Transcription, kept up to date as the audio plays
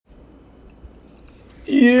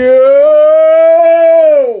Yo!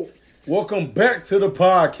 Welcome back to the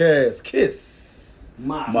podcast. Kiss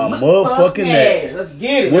my motherfucking ass. Let's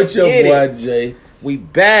get it. What's your boy, Jay? We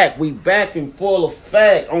back in full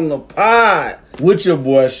effect on the pod. With your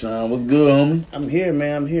boy, Sean. What's good, homie? I'm here,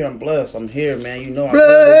 man. I'm blessed. I'm here, man. You know I'm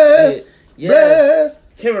Blessed. Yeah. Blessed.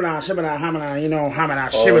 Shimmerna, you know,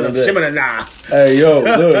 shimmerna. Hey, yo,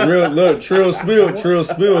 look, trill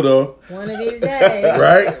spill, though. One of these days.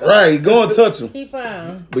 Right. Go and touch him. Keep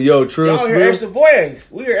on. But yo, trill Y'all hear spill. extra voice.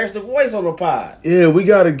 We hear extra voice on the pod. Yeah, we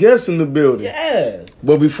got a guest in the building. Yeah.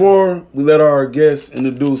 But before we let our guest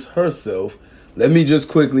introduce herself, let me just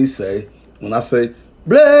quickly say, when I say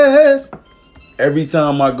blessed, every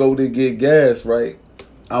time I go to get gas, right,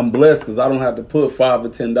 I'm blessed because I don't have to put $5 or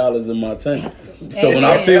 $10 in my tank. So when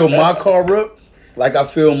I fill my car up, like I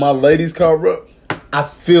fill my lady's car up, I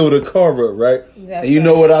fill the car up, right? That's and you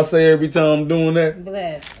know what I say every time I'm doing that?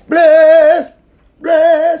 Blessed.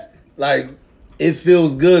 Blessed. Like, it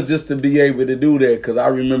feels good just to be able to do that because I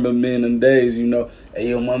remember men in days, you know, hey,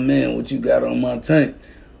 yo, my man, what you got on my tank?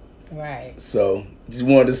 Right. So, just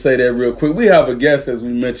wanted to say that real quick. We have a guest, as we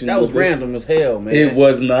mentioned. That was random as hell, man. It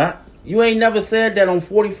was not. You ain't never said that on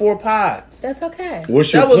 44 pods. That's okay.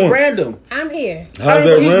 What's your That was point? random. I'm here. How's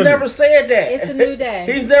that He's random? never said that. It's a new day.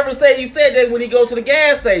 He said that when he go to the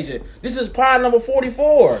gas station. This is pod number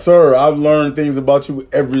 44. Sir, I've learned things about you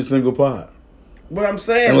every single pod. What I'm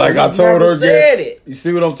saying. And like I he's told never her said guest, it. you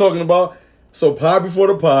see what I'm talking about? So pod before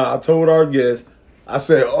the pod, I told our guest, I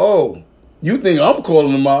said, oh, you think I'm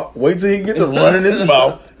calling him out? Wait till he get to running his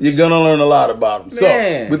mouth. You're going to learn a lot about him.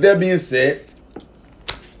 Man. So, with that being said,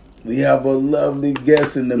 we have a lovely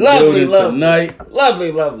guest in the building tonight.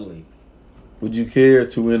 Lovely. Would you care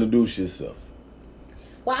to introduce yourself?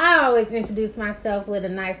 Well, I always introduce myself with a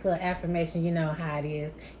nice little affirmation. You know how it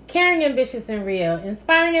is. Caring, ambitious, and real.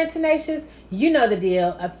 Inspiring and tenacious. You know the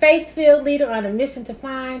deal. A faith-filled leader on a mission to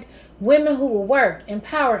find women who will work,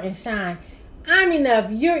 empower, and shine. I'm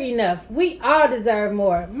enough. You're enough. We all deserve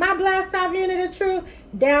more. My blast off unit are true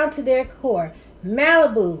down to their core.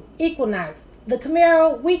 Malibu, Equinox, the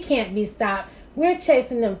Camaro, we can't be stopped. We're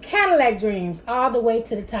chasing them Cadillac dreams all the way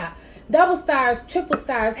to the top. Double stars, triple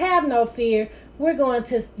stars, have no fear. We're going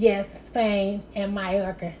to, yes, Spain and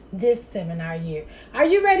Mallorca this seminar year. Are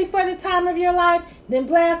you ready for the time of your life? Then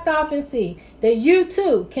blast off and see that you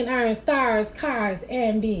too can earn stars, cars,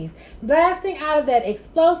 and bees. Blasting out of that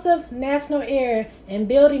explosive national air and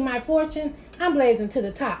building my fortune, I'm blazing to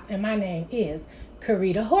the top, and my name is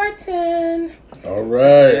Karita Horton. All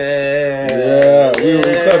right. Yeah. We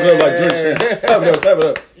clap it up like drink.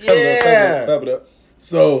 Clap it up.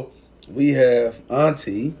 So, we have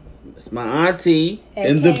Auntie. It's my auntie.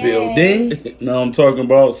 In the building. Now I'm talking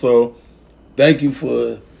about, so thank you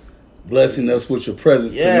for blessing us with your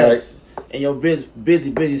presence tonight. And your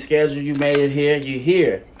busy schedule, you made it here. You're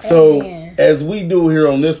here. So, as we do here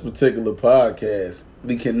on this particular podcast,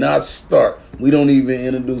 we cannot start. We don't even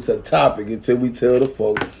introduce a topic until we tell the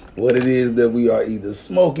folk what it is that we are either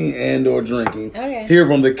smoking and or drinking. Okay. Here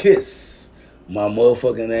from the Kiss My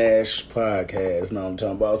Motherfucking Ash podcast. Now I'm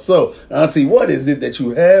talking about. So, Auntie, what is it that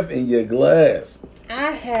you have in your glass?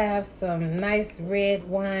 I have some nice red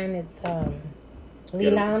wine. It's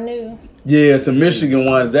Lilanu. Yeah, it's a Michigan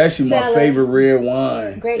wine. It's actually my Cellar. favorite red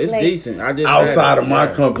wine. Great It's Lakes. decent. I just Outside of my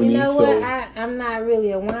company. You know so what? I'm not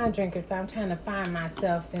really a wine drinker, so I'm trying to find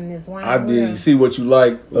myself in this wine. I did. world. You see what you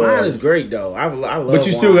like. Wine is great though. I love. But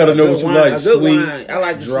you wine. still gotta know A good what you wine, like. a good Sweet, wine. I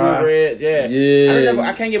like the dry. sweet reds. Yeah. Yeah.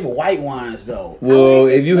 I can't get with white wines though. Well,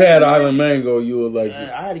 like if you the had sweet Island Mango, you would like it.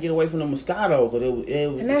 I had to get away from the Moscato because it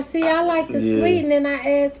was. And I see, I like the Yeah. sweet, and then I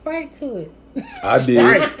add Sprite to it. I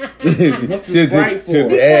did. What's the Sprite for? To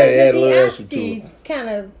Because add a the little extra to Diasti it. kind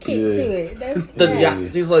of kick Yeah. to it. That's The nice.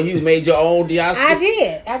 Diasti, so you made your own Diasti?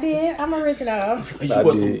 I did. I'm original. You I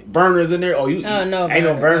put some did. burners in there? Oh, you? Oh, no ain't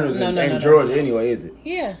no burners. burners No, in no, Georgia no. anyway, is it?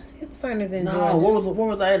 Yeah, it's furnace in No, Georgia. what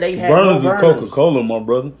was I? They had Burners no is Coca-Cola, my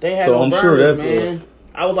brother. They had so no I'm burners, sure that's man.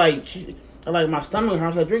 I was like, my stomach hurt. I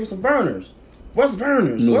was like, drinking some burners. What's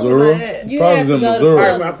burners? Where was Missouri. I at? You Probably have to in go to Missouri.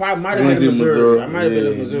 Publix. I probably might have Went been to in Missouri. I might have been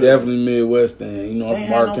in Yeah, Missouri. definitely Midwest thing. You know, I'm They from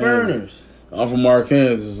had no Arkansas. burners. I'm from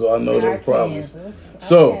Arkansas, so I know the problems. Arkansas.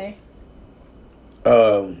 So, Okay.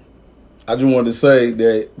 I just wanted to say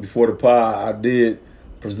that before the pie, I did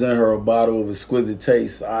present her a bottle of exquisite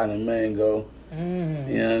taste, Island Mango. You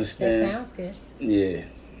understand? That sounds good. Yeah.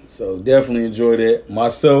 So definitely enjoy that.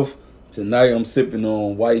 Myself, tonight I'm sipping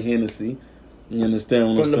on white Hennessy. You understand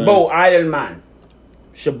what I'm From saying? the boat, Island Man.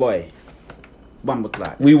 Shaboy.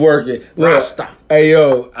 Bumbleclot. We working. Look, Rasta. hey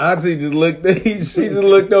yo, Auntie just looked. She just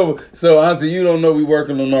looked over. So Auntie, you don't know we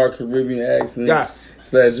working on our Caribbean accents. Yes.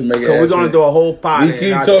 Jamaican. So we're gonna do a whole pod. We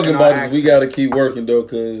keep talking about this. We gotta keep working though,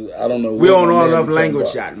 cause I don't know. We don't know enough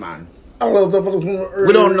language yet, man. I don't know.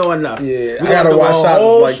 We don't know enough. Yeah, we I gotta watch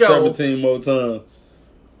out like show 17 more times.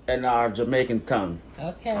 And our Jamaican tongue.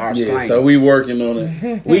 Okay. Our Yeah, slang. so we working on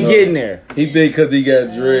it. We getting there. He think because he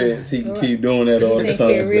got dreads, he can keep doing that all the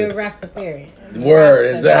time. Real Rastafarian.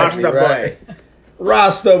 Word, exactly. Rasta right.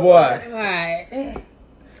 Rasta boy. All right.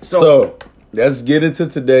 So let's get into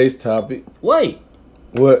today's topic. Wait.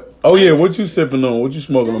 What? Oh yeah, what you sipping on? What you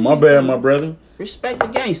smoking on? My bad, my brother. Respect the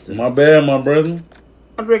gangster. My bad, my brother.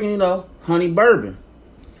 I'm drinking, honey bourbon.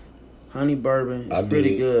 Honey bourbon is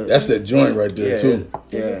pretty good. That's that joint right there too.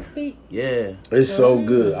 Yeah. Is it sweet? Yeah. It's so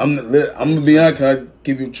good. I'm gonna be honest. Can I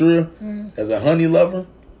keep you true? As a honey lover,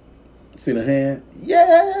 see the hand?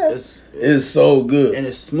 Yes. It's so good. And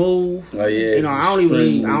it's smooth. Oh yeah. I don't even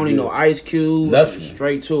need no ice cubes. Nothing.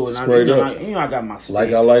 Straight to it. Straight up. I got my steak.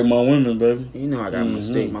 Like I like my women, baby. I got my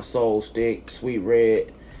steak, my soul steak, sweet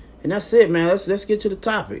red. And that's it, man. Let's get to the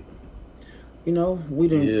topic. We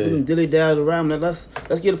done dilly-dally around. Let's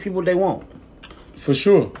get the people what they want. For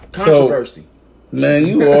sure. Controversy. So, man,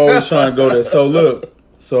 you always trying to go there. So look,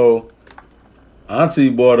 Auntie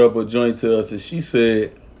brought up a joint to us and she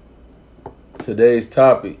said today's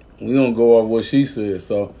topic. We don't go off what she said.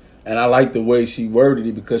 So, and I like the way she worded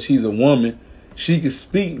it because she's a woman. She can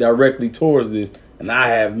speak directly towards this. And I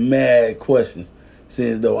have mad questions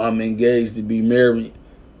since though I'm engaged to be married.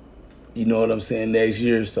 You know what I'm saying, next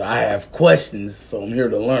year. So I have questions, so I'm here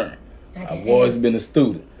to learn. I've always been a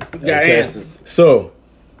student. You got answers. So,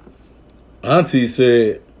 Auntie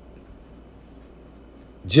said,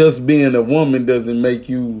 just being a woman doesn't make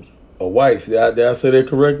you a wife. Did I say that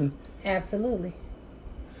correctly? Absolutely.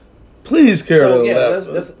 Please, Carol.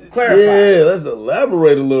 Let's clarify. Yeah, let's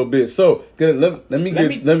elaborate a little bit. So, let me.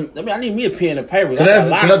 I need me a pen and paper. Can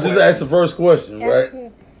I just ask the first question,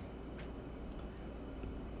 right?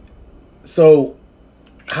 So,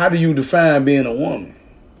 how do you define being a woman?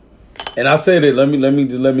 And I say that. Let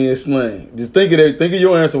me explain. Just think of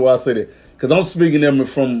your answer while I say that, because I'm speaking them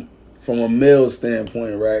from a male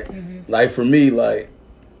standpoint, right? Mm-hmm. Like for me, like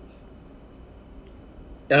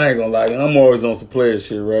I ain't gonna lie, I'm always on some player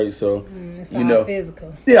shit, right? So it's all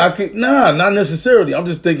physical. Yeah, I could not necessarily. I'm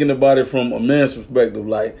just thinking about it from a man's perspective.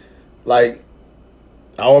 Like I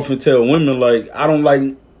often tell women, like I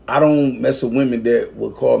don't mess with women that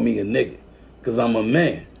would call me a nigga because I'm a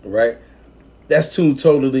man, right? That's two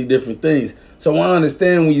totally different things. So I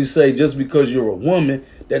understand when you say just because you're a woman,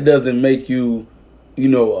 that doesn't make you,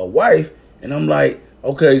 a wife. And I'm like,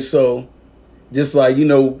 okay, so just like,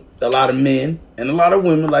 a lot of men and a lot of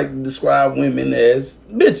women like to describe women as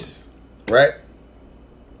bitches, right?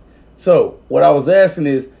 So what I was asking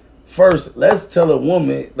is, first, let's tell a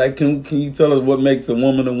woman, like, can you tell us what makes a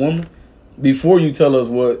woman before you tell us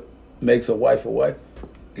what makes a wife a wife?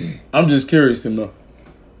 I'm just curious to know.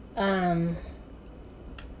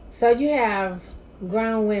 So you have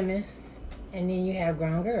grown women and then you have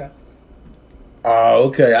grown girls. Oh,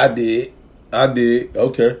 okay. I did.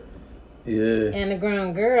 Okay. Yeah. And a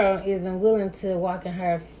grown girl isn't willing to walk in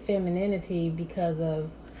her femininity because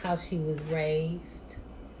of how she was raised.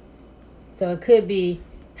 So it could be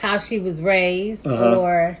how she was raised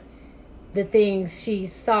or the things she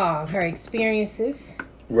saw, her experiences.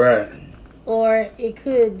 Right. Or it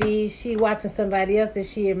could be she watching somebody else that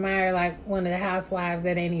she admired, like one of the housewives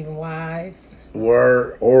that ain't even wives.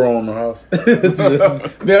 Word, or on the house. They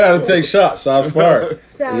gotta take shots fired.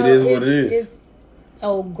 So it is what it is.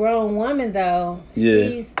 A grown woman though,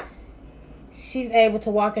 she's able to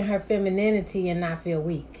walk in her femininity and not feel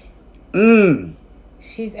weak.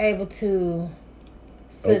 She's able to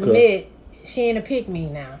submit. Okay. She ain't a pick-me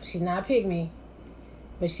now. She's not a pick-me.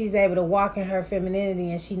 But she's able to walk in her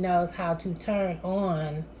femininity and she knows how to turn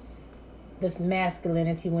on the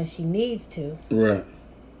masculinity when she needs to. Right.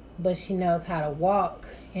 But she knows how to walk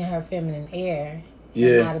in her feminine air.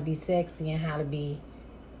 Yeah. And how to be sexy and how to be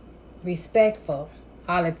respectful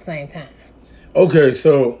all at the same time. Okay,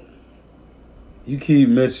 so you keep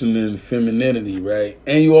mentioning femininity, right?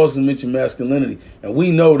 And you also mention masculinity. And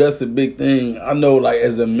we know that's a big thing. I know, like,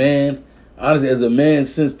 as a man, honestly,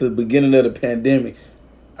 since the beginning of the pandemic,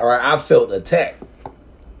 all right, I felt attacked.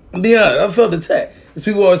 I'll be honest, I felt attacked. These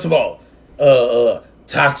people always talk about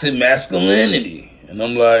toxic masculinity. And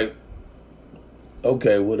I'm like,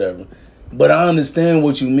 okay, whatever. But I understand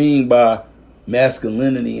what you mean by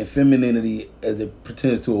masculinity and femininity as it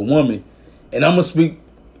pertains to a woman. And I'm going to speak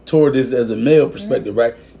toward this as a male perspective,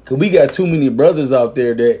 right? Because we got too many brothers out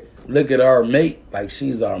there that look at our mate like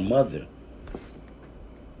she's our mother.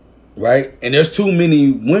 Right? And there's too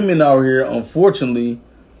many women out here, unfortunately,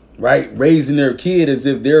 right? Raising their kid as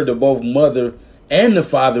if they're the both mother and the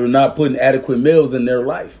father and not putting adequate males in their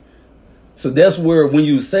life. So that's where when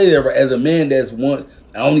you say that, right, as a man that's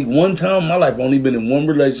only one time in my life, I've only been in one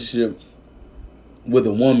relationship with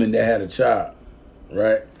a woman that had a child,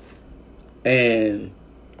 right? And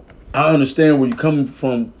I understand where you're coming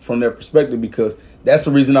from that perspective, because that's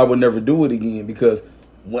the reason I would never do it again, because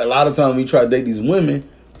a lot of times we try to date these women,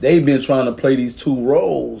 they've been trying to play these two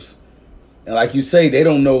roles. And like you say, they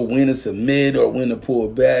don't know when to submit or when to pull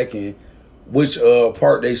back and which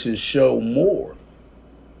part they should show more.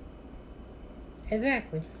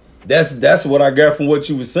 Exactly. That's what I got from what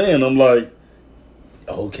you were saying. I'm like,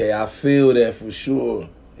 okay, I feel that for sure.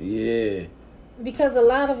 Yeah. Because a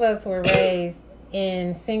lot of us were raised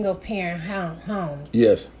in single parent homes.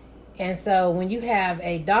 Yes. And so when you have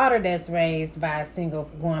a daughter that's raised by a single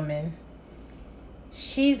woman,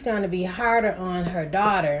 she's going to be harder on her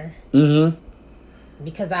daughter. Mm-hmm.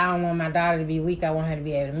 Because I don't want my daughter to be weak. I want her to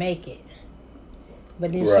be able to make it.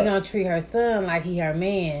 But then she's going to treat her son like he her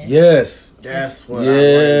man. Yes. That's what I run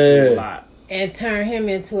into a lot. And turn him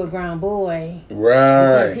into a grown boy.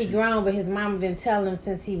 Right. Because he grown, but his mama been telling him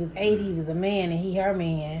since he was 8 he was a man and he her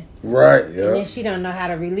man. Right, yeah. And then she don't know how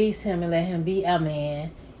to release him and let him be a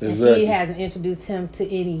man. Exactly. And she hasn't introduced him to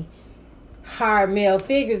any hard male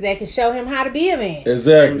figures that can show him how to be a man.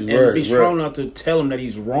 Exactly, and be strong enough to tell him that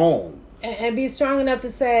he's wrong. And be strong enough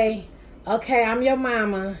to say, okay, I'm your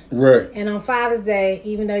mama. Right. And on Father's Day,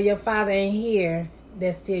 even though your father ain't here,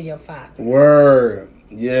 that's still your father. Word.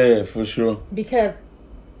 Yeah, for sure. Because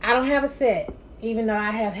I don't have a set, even though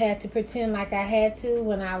I have had to pretend like I had to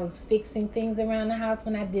when I was fixing things around the house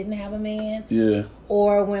when I didn't have a man. Yeah.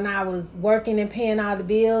 Or when I was working and paying all the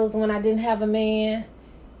bills when I didn't have a man.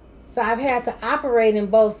 So I've had to operate in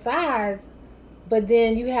both sides, but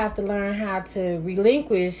then you have to learn how to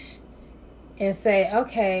relinquish and say,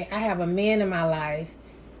 okay, I have a man in my life.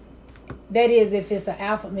 That is, if it's an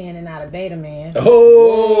alpha man and not a beta man.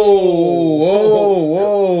 Whoa.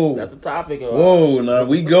 That's the topic. Whoa, now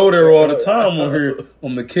we go there all the time on here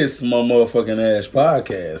on the Kiss My Motherfucking Ass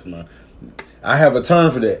podcast. Now, I have a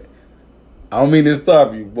term for that. I don't mean to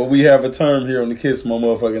stop you, but we have a term here on the Kiss My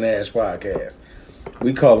Motherfucking Ass podcast.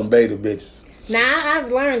 We call them beta bitches. Now,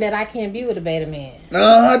 I've learned that I can't be with a beta man.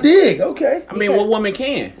 I dig. Okay. I mean, what woman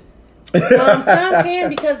can? Some can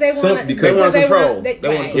because they want to control. They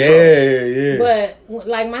want control. Yeah. But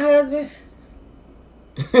like my husband,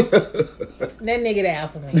 that nigga the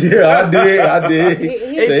alpha man. Yeah, I did.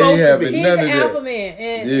 He's the alpha man,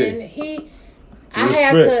 and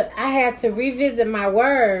I had to revisit my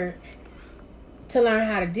word to learn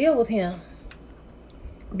how to deal with him,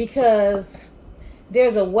 because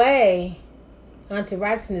there's a way unto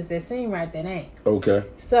righteousness that seem right that ain't. Okay.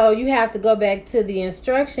 So you have to go back to the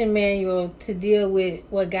instruction manual to deal with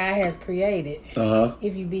what God has created. Uh-huh.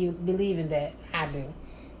 If you believe in that, I do.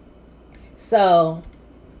 So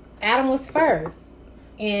Adam was first,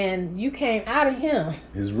 and you came out of him.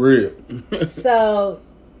 It's real. So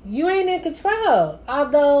you ain't in control.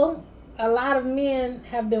 Although a lot of men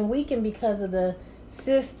have been weakened because of the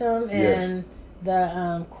system and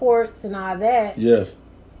the courts and all that. Yes.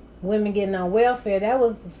 Women getting on welfare, that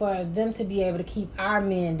was for them to be able to keep our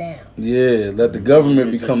men down. Yeah, let the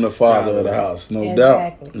government become the father of the house. No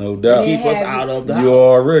doubt. Keep us out of the house. You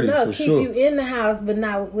already, for sure. Keep you in the house, but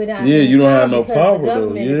not without you don't have no power, the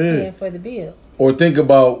government is paying for the bills. Or think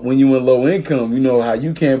about when you in low income, you know how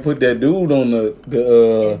you can't put that dude on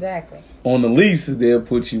the exactly. On the leases, they'll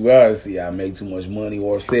put you out. See, I make too much money.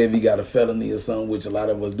 Or say if you got a felony or something, which a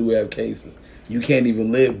lot of us do have cases. You can't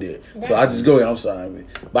even live there. Right. So I just go ahead. I'm sorry.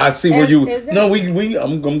 But I see where you... Exactly. No,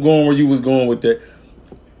 I'm going where you was going with that.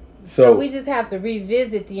 So we just have to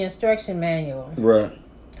revisit the instruction manual. Right.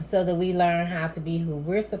 So that we learn how to be who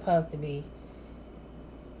we're supposed to be.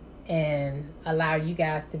 And allow you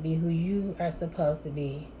guys to be who you are supposed to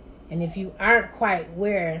be. And if you aren't quite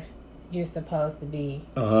where you're supposed to be,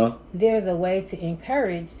 there's a way to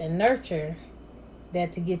encourage and nurture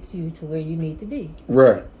that to get you to where you need to be.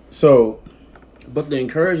 Right. So... But the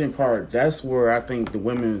encouraging part, that's where I think the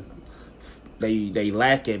women, they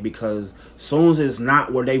lack it, because as soon as it's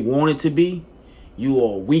not where they want it to be, you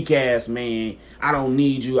are a weak ass man. I don't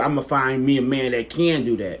need you. I'm gonna find me a man that can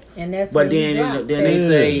do that. And that's but then they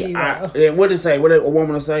say, what did it say? What did a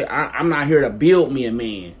woman will say? I'm not here to build me a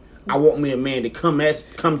man. I want me a man to come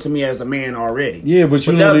to me as a man already. Yeah, but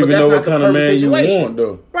you don't even know what kind of man you want,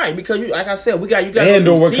 though. Right, because like I said, you got and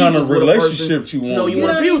or what kind of relationship you want. No, you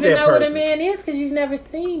want to be with that person. You don't even know what a man is because you've never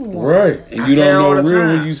seen one. Right, and you don't know real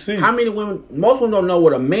when you see. How many women? Most women don't know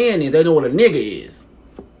what a man is. They know what a nigga is.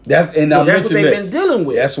 That's what they've been dealing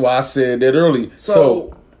with. That's why I said that earlier.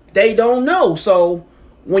 So they don't know. So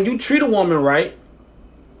when you treat a woman right,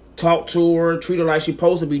 talk to her, treat her like she's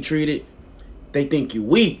supposed to be treated, they think you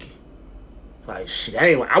weak. Like, shit,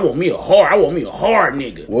 I want me a hard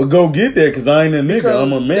nigga. Well, go get that, because I ain't a nigga. Because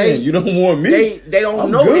I'm a man. You don't want me. They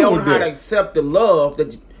don't know. They don't know how to accept the love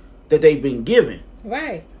that they've been given.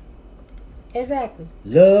 Right. Exactly.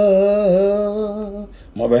 Love.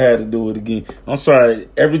 My bad, I had to do it again. I'm sorry.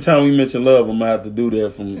 Every time we mention love, I'm going to have to do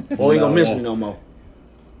that from Boy, you gonna mention me no more.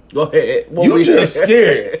 Go ahead. You just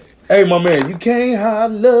scared. Hey, my man, you can't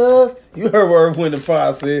hide love. You heard what Earth, Wind, and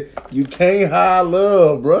Fire said. You can't hide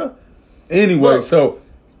love, bruh. Anyway, Look. so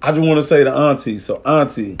I just want to say to Auntie. So,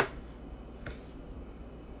 Auntie,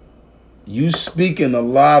 you speaking a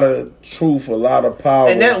lot of truth, a lot of power.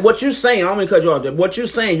 And that what you're saying, I'm gonna cut you off there. What you're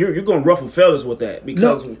saying, you're gonna ruffle feathers with that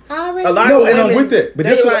because No. Already. a lot No, of and women, I'm with that, but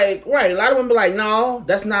they this like right. A lot of women be like, no,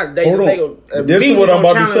 that's not. They, Hold on. they go, This is what I'm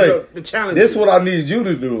about to say. The challenge. This is what I need you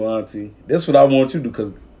to do, Auntie. This is what I want you to do,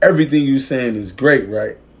 because everything you saying is great,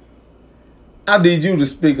 right? I need you to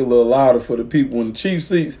speak a little louder for the people in the cheap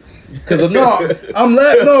seats. Because I'm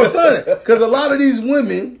laughing. No, son. Because a lot of these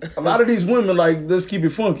women, like, let's keep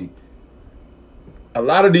it funky. A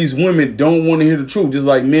lot of these women don't want to hear the truth, just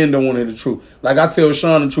like men don't want to hear the truth. Like, I tell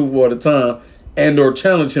Sean the truth all the time and or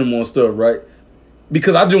challenge him on stuff, right?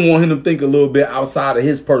 Because I just want him to think a little bit outside of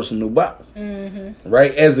his personal box. Mm-hmm.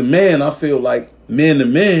 Right? As a man, I feel like men to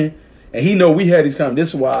men, and he know we had these this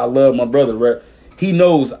is why I love my brother, right? He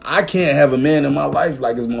knows I can't have a man in my life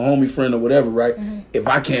like it's my homie friend or whatever, right? Mm-hmm. If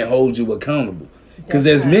I can't hold you accountable. Because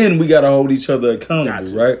as men, we got to hold each other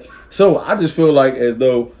accountable, right? So I just feel like as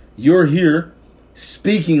though you're here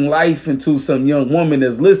speaking life into some young woman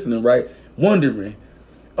that's listening, right? Wondering,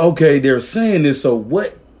 okay, they're saying this, so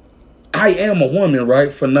what? I am a woman,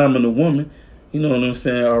 right? Phenomenal woman. You know what I'm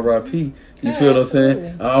saying? R.I.P. You feel what I'm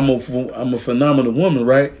saying? I'm a phenomenal woman,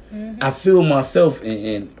 right? Mm-hmm. I feel myself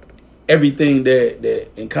in everything that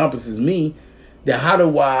encompasses me. Then how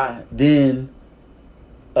do I then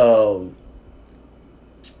turn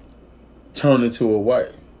into a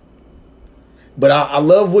wife? But I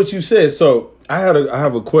love what you said. So I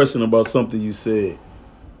have a question about something you said.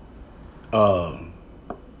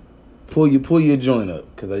 Pull your joint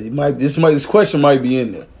up, because this question might be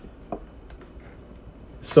in there.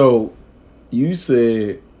 So you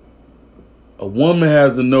said a woman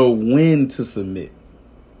has to know when to submit.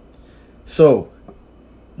 So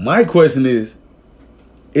my question is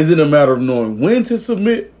it a matter of knowing when to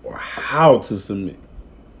submit or how to submit?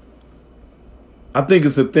 I think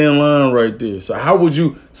it's a thin line right there. So how would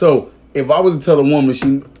you? So if I was to tell a woman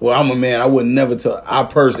I'm a man, I would never tell. I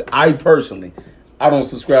personally, I don't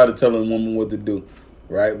subscribe to telling a woman what to do,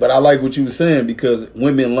 right? But I like what you were saying, because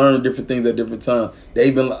women learn different things at different times.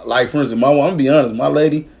 They've been like, for instance, I'm gonna be honest, my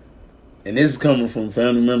lady, and this is coming from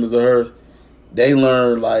family members of hers. They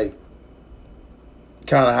learn like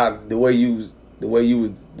kind of how the way you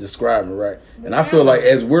was describing, right? And I feel like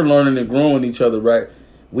as we're learning and growing each other, right,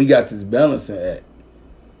 we got this balancing act.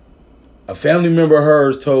 A family member of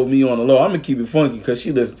hers told me on the low, I'm going to keep it funky because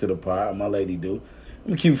she listens to the pod, my lady do. I'm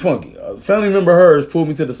going to keep it funky. A family member of hers pulled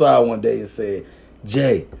me to the side one day and said,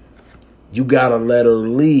 Jay, you got to let her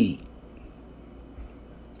lead.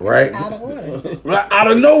 Right? Out of order.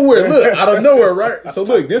 Out of nowhere. Look, out of nowhere, right? So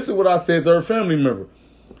look, this is what I said to her family member.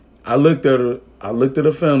 I looked at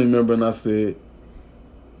a family member and I said,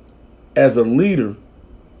 as a leader,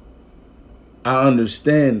 I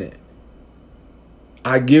understand that.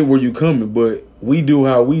 I get where you coming, but we do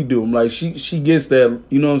how we do. I'm like, she gets that,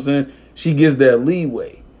 you know what I'm saying? She gets that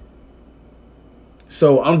leeway.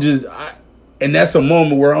 So and that's a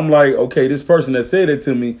moment where I'm like, okay, this person that said it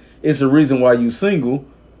to me, it's the reason why you single,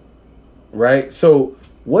 right? So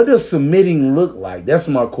what does submitting look like? That's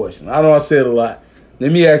my question. I know I said a lot.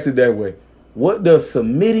 Let me ask it that way. What does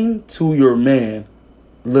submitting to your man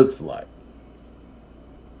looks like?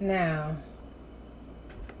 Now,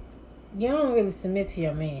 you don't really submit to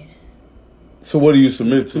your man. So what do you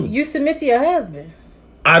submit to? You submit to your husband.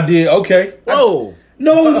 I did. Okay. Whoa.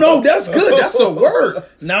 No, that's good. That's a word.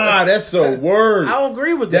 Nah, that's a word. I don't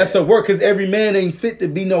agree with that. That's a word, because every man ain't fit to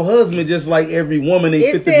be no husband, just like every woman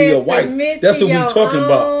ain't fit to be a wife. That's what we talking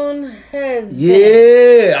about. Husband.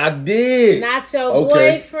 Yeah, I did. Not your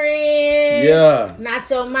boyfriend. Yeah. Not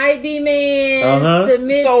your might be man.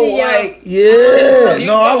 Submit so to your. like, yeah.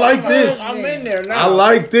 No, I like this. I'm in there now. I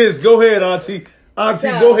like this. Go ahead, Auntie.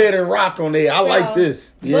 Go ahead and rock on there. I like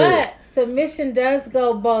this. Yeah. But submission does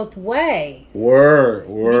go both ways. Word.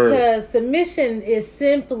 Because submission is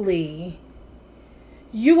simply,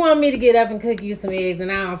 you want me to get up and cook you some eggs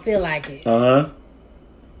and I don't feel like it.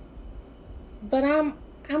 But I'm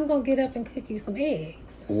gonna get up and cook you some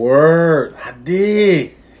eggs. Word. I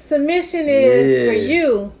did. Submission is for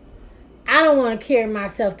you. I don't want to carry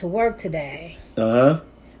myself to work today.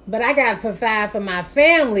 But I got to provide for my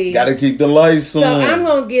family. Got to keep the lights on. So I'm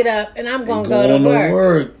going to get up and I'm going to go to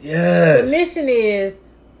work. Yes. Submission is,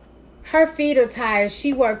 her feet are tired.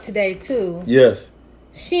 She worked today too. Yes.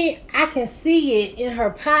 I can see it in her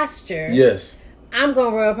posture. Yes. I'm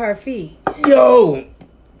going to rub her feet. Yo,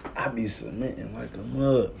 I be submitting like a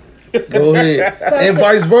mug. Go ahead. And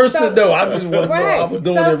vice versa, though. I just want to know I was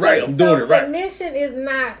doing it right. I'm doing it right. Submission is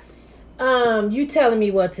not you telling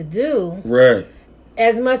me what to do. Right.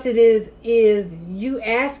 As much it is you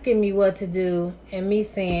asking me what to do and me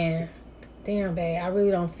saying, damn, babe, I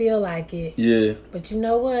really don't feel like it. Yeah. But you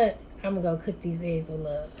know what? I'm going to go cook these eggs with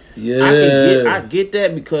love. Yeah. I get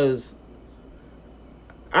that because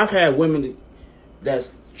I've had women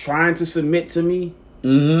that's trying to submit to me,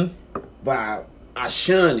 but I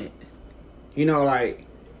shun it. You know, like,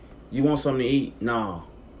 you want something to eat? No.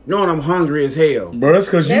 Knowing I'm hungry as hell. Bro, that's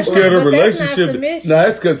because you scared of relationship. No,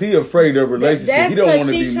 that's because he afraid of relationship. He don't want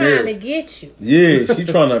to be married. That's because she trying to get you. Yeah, she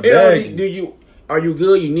trying to bag you. Are you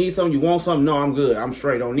good? You need something? You want something? No, I'm good. I'm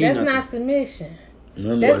straight. Don't need nothing. That's not submission.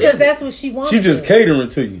 That's because that's what she wants. She just catering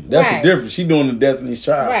to you. That's the difference. She doing the Destiny's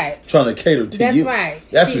Child. Right. Trying to cater to you. That's right.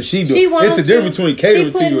 That's what she doing. It's the difference between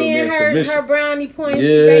catering to you and being submission. Her brownie points. Yeah.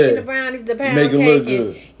 She baking the brownies, the pound make it cake. Look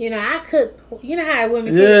good. And, you know, I cook. You know how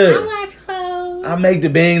women do. I wash clothes. I make the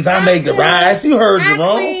beans. I make the rice. You heard Jerome.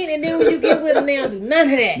 I clean, and then when you get with them, they don't do none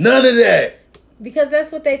of that. None of that. Because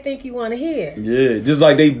that's what they think you want to hear. Yeah, just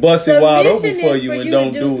like they bust it wide open for you and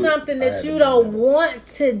don't do it. Something that you don't want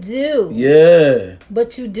to do. Yeah.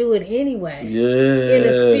 But you do it anyway. Yeah. In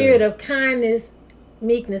a spirit of kindness,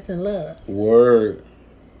 meekness, and love. Word.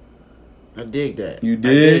 I dig that. You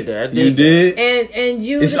did? I dig you did? And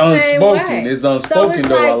you it's the same unspoken. way. It's unspoken,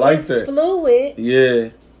 though. I like that. It's fluid. Yeah.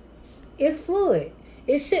 It's fluid.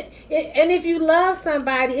 It should. And if you love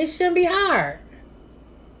somebody, it shouldn't be hard.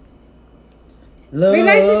 Love.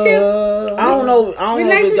 Relationship. I don't know.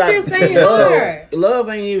 Relationships ain't hard. Love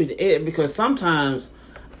ain't even it because sometimes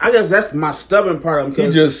I guess that's my stubborn part of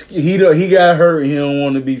him. He got hurt. He don't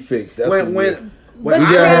want to be fixed. That's when he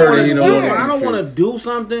got hurt. He don't want to be fixed. I don't want to do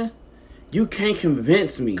something. You can't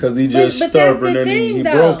convince me because he just stubborn and he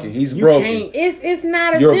broken. He's broken. It's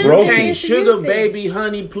not a you're thing. broken. Can't sugar baby,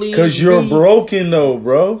 honey, please. Because you're broken, though,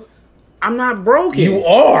 bro. I'm not broken. You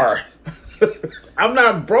are. I'm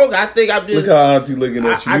not broke. I think I'm just. Look how Auntie looking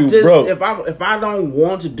at you. You broke. If I don't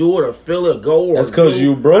want to do it or feel it go, that's because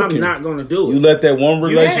you broken. I'm not gonna do it. You let that one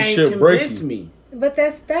relationship break you. Me. But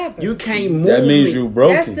that's stubborn. You can't move. That means you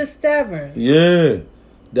broken. That's the stubborn. Yeah,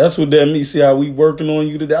 that's what that means. See how we working on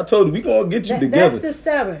you today. I told you we gonna get you together. That's the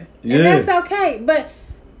stubborn. Yeah. And that's okay. But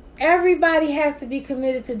everybody has to be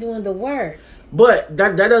committed to doing the work. But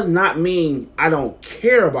that does not mean I don't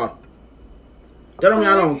care about. That don't mean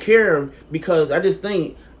I don't care because I just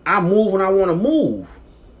think I move when I want to move.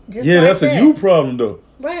 Just like that's a you problem though.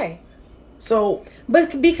 Right. So,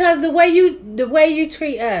 but because the way you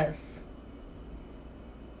treat us,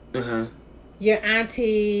 your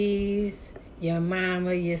aunties, your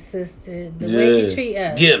mama, your sister, the way you treat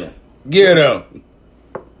us, get them.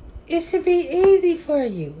 It should be easy for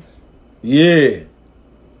you. Yeah.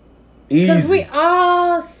 Easy. Because we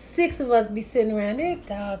all 6 of us be sitting around there,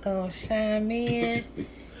 doggone shine man.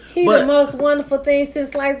 He the most wonderful thing since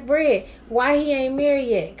sliced bread. Why he ain't married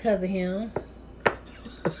yet? Because of him.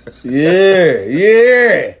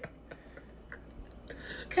 Yeah.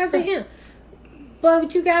 Because of him.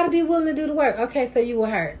 But you got to be willing to do the work. Okay, so you were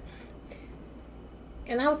hurt.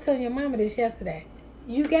 And I was telling your mama this yesterday.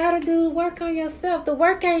 You got to do the work on yourself. The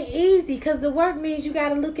work ain't easy because the work means you got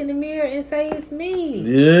to look in the mirror and say, it's me.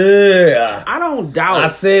 Yeah. I don't doubt. I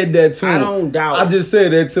said that to him. I don't doubt. I just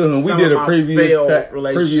said that to him. We did a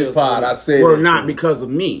previous pod. I said were not because of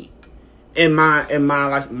me and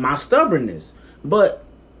my stubbornness. But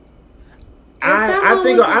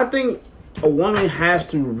I think a woman has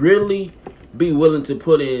to really be willing to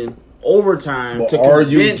put in overtime. But to are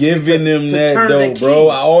you giving them that though, bro?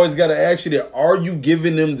 I always gotta ask you that. Are you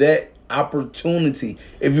giving them that opportunity?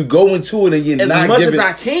 If you go into it and you're not giving, as much as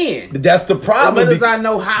I can, that's the problem. As much as I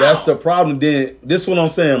know how, that's the problem. Then this is what I'm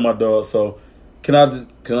saying, my dog. So can I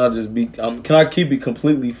just be? Can I keep it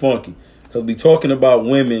completely funky? Because we talking about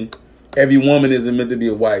women. Every woman isn't meant to be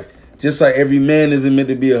a wife, just like every man isn't meant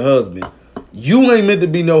to be a husband. You ain't meant to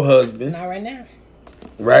be no husband. Not right now.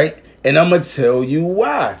 Right? And I'm gonna tell you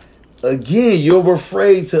why. Again, you're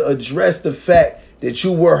afraid to address the fact that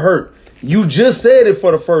you were hurt. You just said it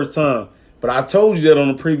for the first time. But I told you that on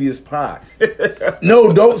the previous pod.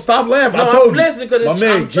 No, don't stop laughing. No, I told I'm you. listening 'cause My I'm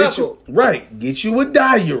man, chuckled. get you a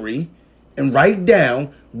diary and write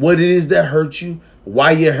down what it is that hurt you,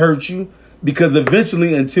 why it hurt you. Because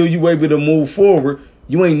eventually, until you able to move forward,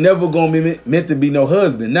 you ain't never going to be meant to be no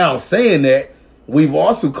husband. Now, saying that, we've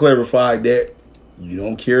also clarified that you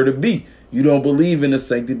don't care to be. You don't believe in the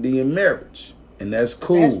sanctity in marriage. And that's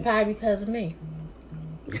cool. That's probably because of me.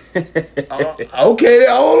 Okay,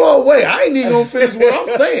 hold on, wait. I ain't even gonna finish what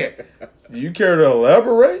I'm saying. You care to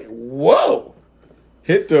elaborate? Whoa.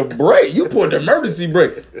 Hit the brake. You put the emergency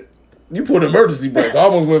brake. I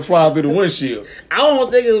almost went flying through the windshield. I don't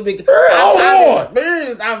think it was because Hold on. I've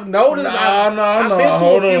experienced. I've noticed. I've No. been to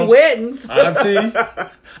Hold a few on. weddings. Auntie.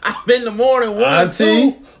 I've been to more than one or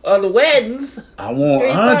Auntie. two of the weddings. I want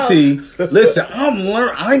There you Auntie. Listen,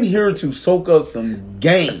 I'm here to soak up some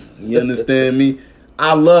game. You understand me?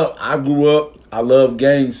 I love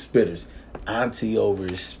game spitters. Auntie over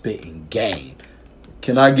is spitting game.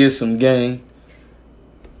 Can I get some game?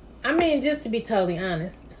 I mean, just to be totally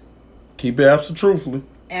honest. Keep it absolutely truthfully.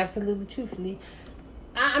 Absolutely, truthfully.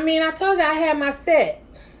 I mean, I told you I had my set.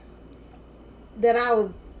 I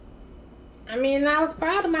was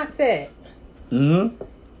proud of my set. Mm-hmm.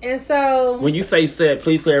 And so... When you say set,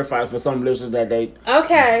 please clarify for some listeners that they...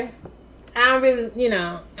 Okay. I don't really,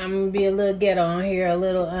 I'm going to be a little ghetto on here, a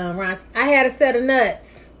little raunchy. I had a set of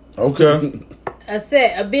nuts. Okay.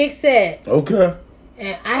 A big set. Okay.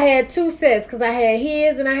 And I had two sets because I had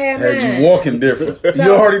his and I had mine. Had you walking different. You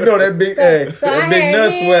already know that big that big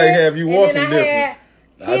nut swag have you walking and then I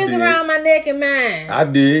different. Had his around my neck and mine. I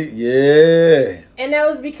did, yeah. And that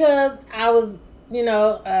was because I was,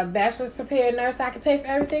 a bachelor's prepared nurse. I could pay for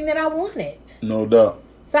everything that I wanted. No doubt.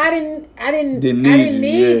 So I didn't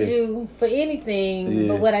need you for anything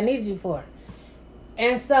but what I needed you for.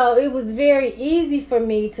 And so it was very easy for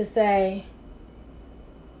me to say,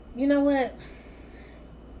 you know what?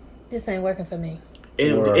 This ain't working for me.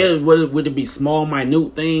 Would it be small,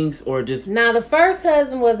 minute things or just... Now, the first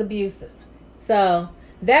husband was abusive. So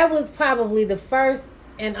that was probably the first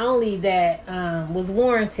and only that was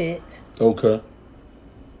warranted. Okay.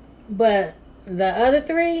 But the other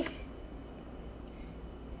three...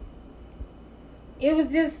 It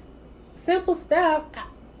was just simple stuff.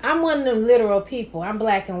 I'm one of them literal people. I'm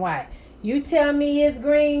black and white. You tell me it's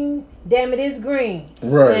green, damn it, it's green.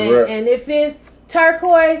 Right. And if it's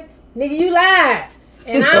turquoise, nigga, you lied.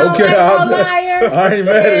 And I don't like no liar. I ain't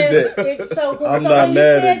mad at that. So I'm when not you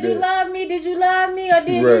mad said at you that. love me, did you love me or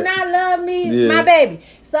did you not love me? Yeah. My baby.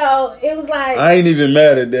 So it was like... I ain't even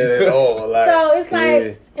mad at that at all. Like, so it's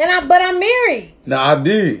like... But I'm married. No, I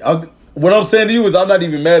did. What I'm saying to you is I'm not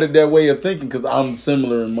even mad at that way of thinking because I'm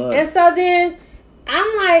similar in mind. And so then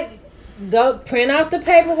I'm like, go print out the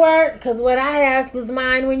paperwork because what I have was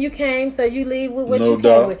mine when you came, so you leave with what you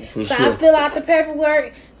came with. So sure. I fill out the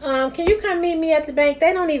paperwork. Can you come meet me at the bank?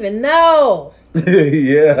 They don't even know.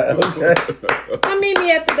 Yeah, okay. Come meet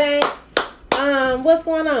me at the bank. What's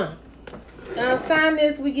going on? Sign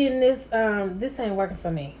this. We getting this. This ain't working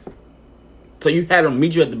for me. So you had them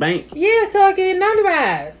meet you at the bank? Yeah, so I get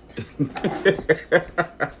notarized.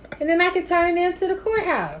 And then I can turn it into the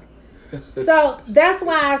courthouse. So that's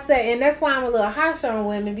why I say, and that's why I'm a little harsh on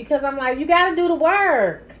women, because I'm like, you got to do the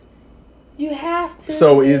work. You have to.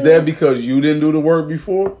 So is that because you didn't do the work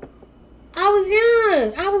before? I was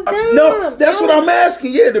young. I was dumb. No, that's what I'm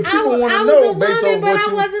asking. Yeah, the people want to know based on what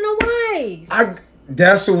you... I wasn't a wife.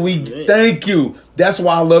 That's what we... Thank you. That's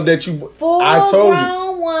why I love that you... I told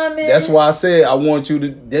you. Woman. That's why I said I want you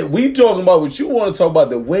to... We talking about what you want to talk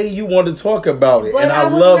about, the way you want to talk about it. But and I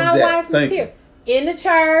love that. Wife Thank you. In the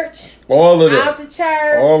church. All of that. Out the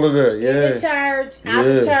church. All of that, yeah. In the church. Out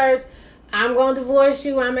the church. I'm going to divorce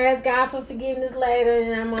you. I'm going to ask God for forgiveness later.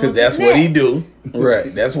 And I'm because that's what he do.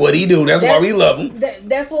 Right. That's what he do. That's why we love him.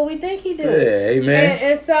 That's what we think he do. Yeah, amen.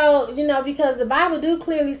 And so, because the Bible do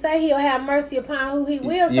clearly say he'll have mercy upon who he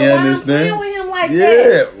will. So yeah, why I'm playing with him like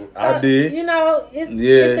that? Yeah, So, I did.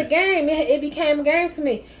 It's a game. It became a game to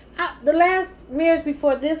me. The last marriage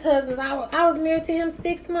before this husband, I was married to him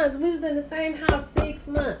 6 months. We was in the same house 6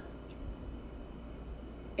 months.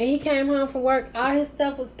 And he came home from work. All his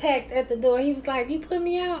stuff was packed at the door. He was like, you put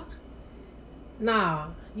me out? Nah,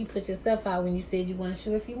 you put yourself out when you said you weren't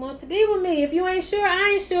sure if you want to be with me. If you ain't sure,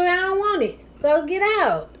 I ain't sure. I don't want it. So get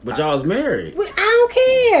out. But y'all was married. I don't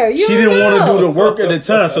care. She didn't want to do the work at the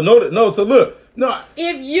time. So so look. No,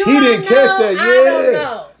 if you he didn't catch that. Yeah. I don't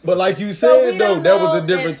know. But like you said, though, that was a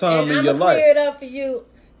different time in your life. I'm clear it up for you.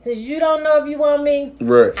 Since you don't know if you want me,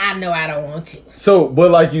 right? I know I don't want you. So, but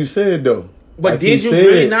like you said, though, But like did you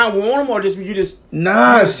really not want him, or just you just?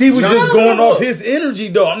 Nah, she was just going No. off his energy,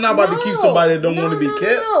 though. I'm not about to keep somebody that don't want to be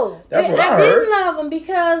kept. No. That's what I I heard. didn't love him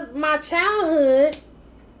because my childhood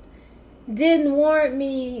didn't warrant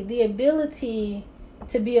me the ability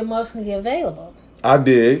to be emotionally available. I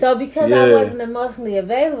did. So because I wasn't emotionally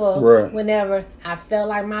available, Right. whenever I felt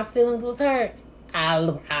like my feelings was hurt,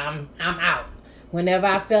 I'm out. Whenever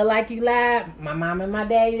I felt like you lied, my mom and my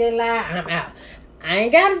daddy they lied, I'm out. I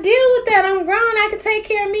ain't got to deal with that. I'm grown. I can take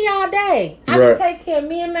care of me all day. I Right. can take care of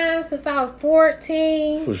me and mine since I was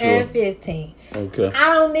 14 For sure. and 15. Okay.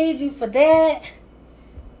 I don't need you for that.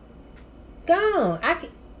 Gone.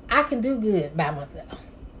 I can do good by myself.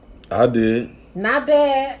 I did. Not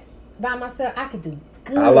bad by myself. I can do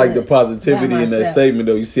good. I like the positivity by in that myself. statement,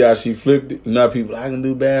 though. You see how she flipped it? Not people, I can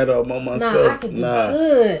do bad all by myself. Nah, I can do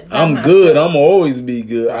good. by I'm myself. good. I'm always be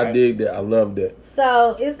good. I Right. dig that. I love that.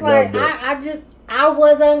 So it's like Love I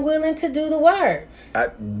was unwilling to do the work.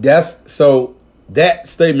 That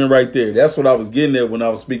statement right there, that's what I was getting at when I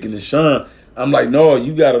was speaking to Sean. I'm like, no,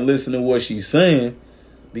 you got to listen to what she's saying,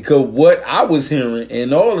 because what I was hearing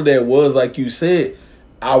and all of that was, like you said,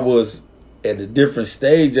 I was at a different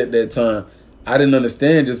stage at that time. I didn't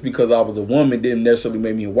understand just because I was a woman didn't necessarily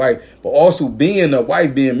make me a wife, but also being a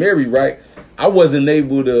wife, being married, right? I wasn't in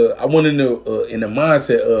the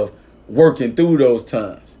mindset of working through those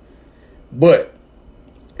times. But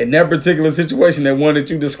in that particular situation, that one that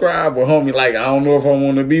you described, where homie, like, I don't know if I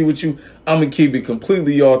want to be with you, I'm going to keep it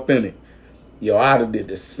completely authentic. Yo, I'd have did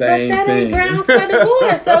the same But that thing. ain't grounds for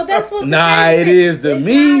divorce. So that's what's Nah, the it is to It's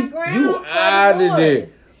me. not grounds You for out of divorce. there.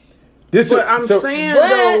 This But I'm saying But-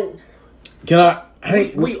 though, Can I?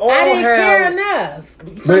 Hey, we all I didn't care have. enough.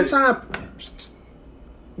 Sometimes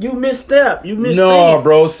you misstep. You misstep. no,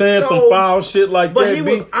 bro, saying some So- foul shit like But that. he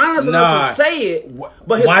was honest enough to say it.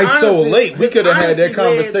 But his Why so honesty- late? We his could have had that honesty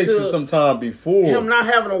led conversation to sometime before. Him not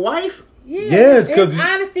having a wife. Yeah. Yes, 'cause His he-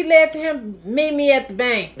 honesty led to him meet me at the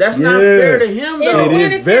bank. That's not Yeah. fair to him In though. the It is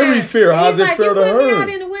wintertime. very fair. How's He's it like, fair you to put me her? out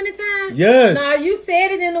in the wintertime? Yes. No, you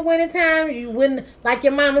said it in the wintertime. You wouldn't, like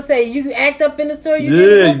your mama say, you act up in the store. You Yeah,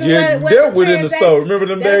 didn't get what dealt with in the store. Remember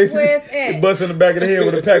them days? That's where it's at. Bust in the back of the head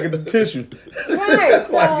with a packet of tissue. Right.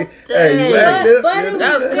 So, Like, hey, you But- act up. but Yeah, it was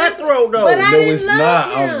That's good. cutthroat though. But I no, didn't it's love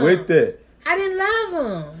not. him. I'm with that. I didn't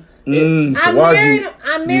love him. So I why'd married you? him.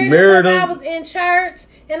 I you married him married because him? I was in church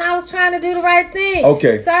and I was trying to do the right thing.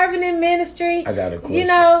 Okay. Serving in ministry. I got a question. You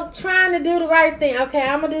know, trying to do the right thing. Okay,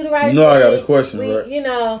 I'm gonna do the right thing. You know I got a question, right? You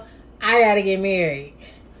know, I gotta get married.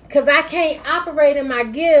 Cause I can't operate in my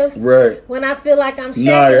gifts Right. when I feel like I'm shaking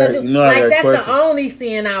No, I or got- do. you know I Like got a that's question. the only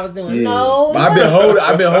sin I was doing. Yeah. No, But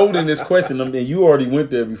I've been holding this question, and you already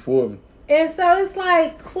went there before me. And so it's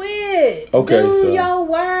like, quit. Okay, do so- your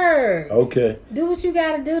work. Okay. Do what you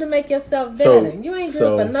gotta do to make yourself better. So You ain't good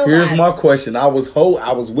for nobody. here's my question. I was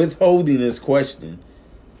withholding this question,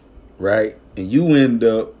 right? And you end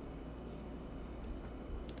up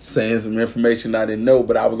saying some information I didn't know,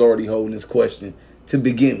 but I was already holding this question to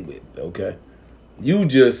begin with. Okay. You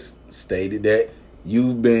just stated that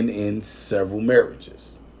you've been in several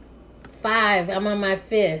marriages. 5. I'm on my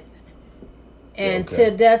 5th. And Okay.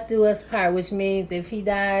 till death do us part, which means if he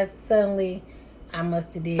dies suddenly, I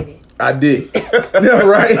must have did it. I did. Yeah,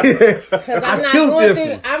 right. I killed this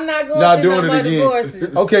one. I'm not going Not through doing no it more again.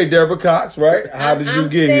 divorces. Okay, Deborah Cox, right? How did you I'm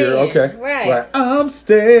get here? staying, Okay. right. I'm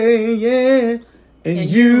staying, and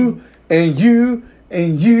you, and you,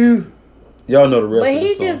 and you. Y'all know the rest But of the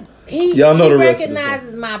he song. just he Y'all know the rest of the song.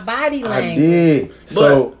 recognizes my body I language. did.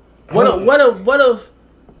 So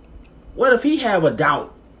What if he have a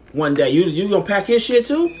doubt one day? You gonna pack his shit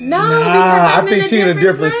too? No, nah, because I I'm think she in a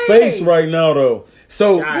different place. space right now, though.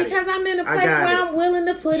 So Got it. Because I'm in a I place got where it. I'm willing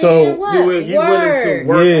to put So, in what? You willing to Word.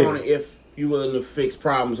 work Yeah. on it if you willing to fix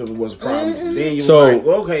problems if it was problems. Mhm. Then you So- like,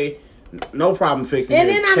 well, okay, no problem fixing And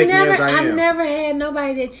it. then Take me as I I've am. never had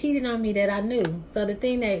nobody that cheated on me that I knew. So the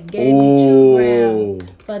thing that gave me true grounds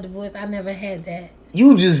for divorce, I never had that.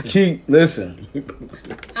 you just keep listen.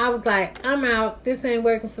 I was like, I'm out. This ain't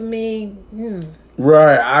working for me.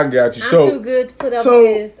 Right, I got you. I'm So too good to put up so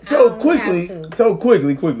with this. I so don't quickly, have to. so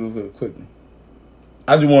quickly.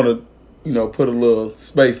 I just want to, put a little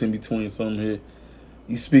space in between something here.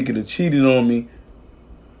 You speaking of cheating on me,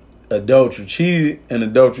 adultery. Cheated and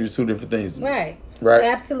adultery are two different things. To me, Right. right?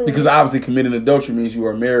 Absolutely. Because obviously committing adultery means you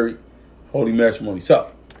are married, holy matrimony. So,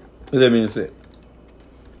 with that being said,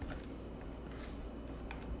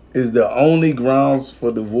 is the only grounds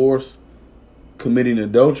for divorce committing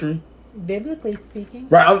adultery? Biblically speaking.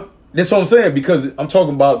 Right. That's what I'm saying, because I'm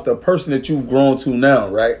talking about the person that you've grown to now,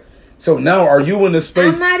 right? So now, are you in the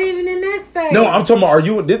space? I'm not even in that space. No, I'm talking about, are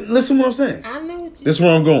you? Listen to what I'm saying. I know what you This is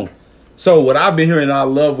where I'm going. So what I've been hearing, I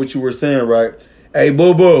love what you were saying, right? Hey,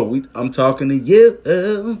 boo, I'm talking to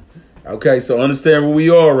you. Okay, so understand where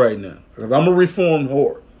we are right now. Because I'm a reformed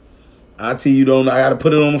whore. Auntie, you don't know. I got to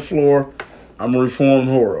put it on the floor. I'm a reformed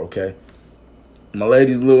whore, okay? My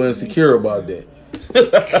lady's a little insecure about that.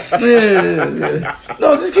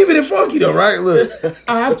 No, just keep it funky though, right? Look,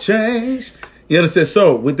 I've changed. You understand?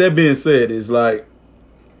 So, with that being said, it's like,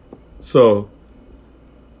 so,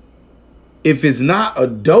 if it's not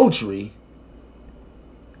adultery,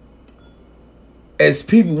 as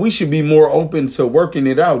people, we should be more open to working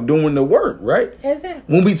it out, doing the work, right? Exactly.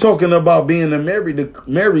 When we talking about being a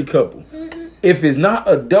married couple, if it's not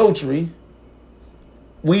adultery,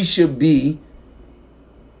 we should be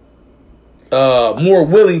more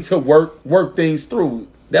willing to work things through.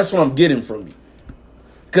 That's what I'm getting from you.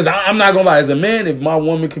 Because I'm not gonna lie, as a man, if my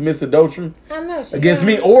woman commits adultery against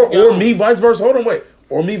me, or me vice versa,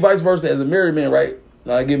 or me vice versa as a married man, right?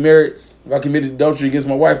 Now I get married, if I committed adultery against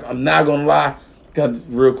my wife, I'm not gonna lie.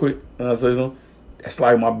 Real quick, and I say something. That's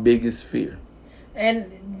like my biggest fear.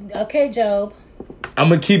 And okay, Job. I'm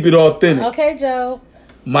gonna keep it authentic. Okay, Job.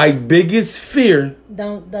 My biggest fear.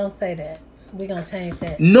 Don't say that. We're gonna change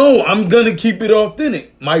that. No, I'm gonna keep it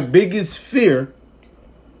authentic. My biggest fear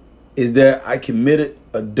is that I committed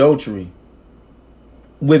adultery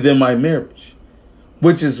within my marriage,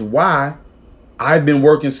 which is why I've been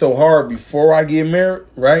working so hard before I get married,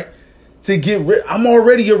 right? To get rid. I'm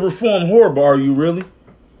already a reformed whore, but are you really?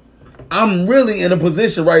 I'm really in a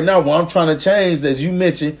position right now where I'm trying to change, as you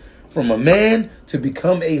mentioned, from a man to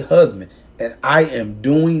become a husband. And I am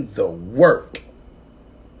doing the work.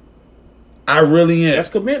 I really am. That's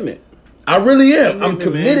commitment. I really am. I'm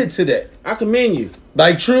committed to that. I commend you.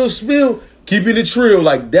 Like Trill Spill, keeping it trill.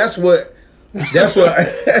 Like that's what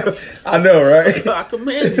I know, right? I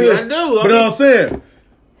commend you. I do. But I'm saying,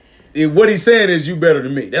 what he's saying is you better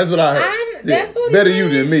than me. That's what I heard. That's what better you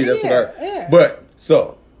than me. That's what I heard. Yeah. But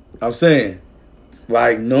so I'm saying,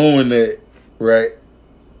 like knowing that, right?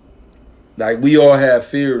 Like we all have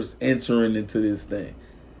fears entering into this thing.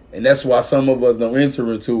 And that's why some of us don't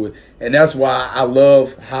enter into it. And that's why I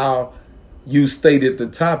love how you stated the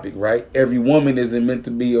topic, right? Every woman isn't meant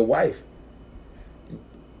to be a wife.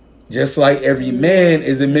 Just like every man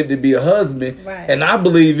isn't meant to be a husband. Right. And I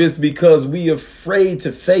believe it's because we afraid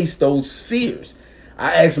to face those fears.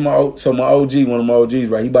 I asked my OG, one of my OGs,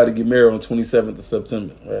 right? He about to get married on 27th of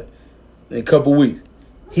September, right? In a couple weeks.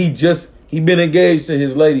 He been engaged to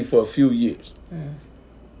his lady for a few years.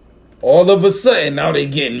 All of a sudden, now they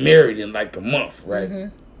getting married in like a month, right?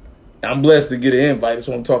 I'm blessed to get an invite. That's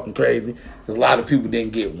why I'm talking crazy. Because a lot of people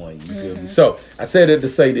didn't get one. You feel me? So I said that to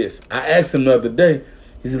say this. I asked him the other day.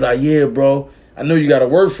 He's like, yeah, bro. I know you got to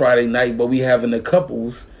work Friday night, but we having the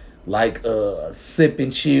couples like sip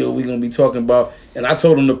and chill. We're going to be talking about. And I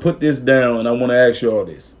told him to put this down, and I want to ask y'all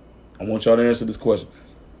this. I want y'all to answer this question.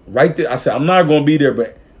 Right there. I said, I'm not going to be there,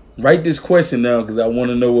 but write this question down because I want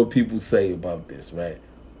to know what people say about this, right?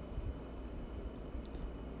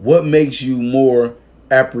 What makes you more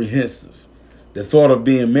apprehensive? The thought of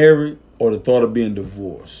being married or the thought of being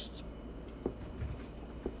divorced?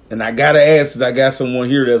 And I got to ask, I got someone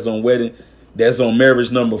here that's on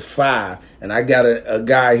marriage number 5. And I got a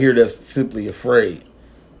guy here that's simply afraid,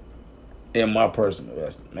 in my personal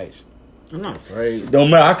estimation. I'm not afraid. Don't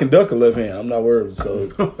matter. I can duck a left hand. I'm not worried.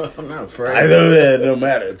 So I'm not afraid. I know that. No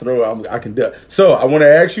matter. I can duck. So I want to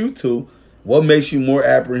ask you too, what makes you more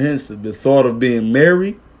apprehensive? The thought of being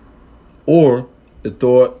married or the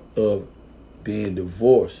thought of being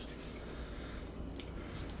divorced?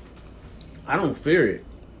 I don't fear it.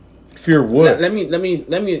 Fear what? Let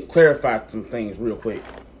me clarify some things real quick.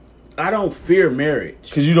 I don't fear marriage.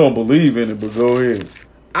 Because you don't believe in it, but go ahead.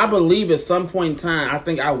 I believe at some point in time, I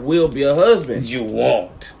think I will be a husband. You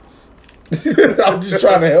won't. I'm just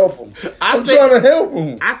trying to help him. I'm trying to help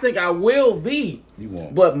him. I think I will be. You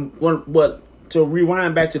won't. But to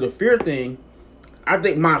rewind back to the fear thing, I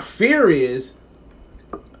think my fear is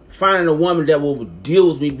finding a woman that will deal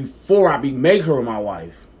with me before I make her my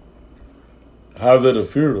wife. How's that a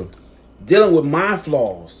fear though? Dealing with my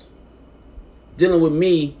flaws. Dealing with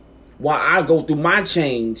me while I go through my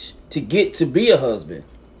change to get to be a husband.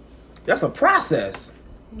 That's a process.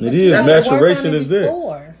 It is. Maturation is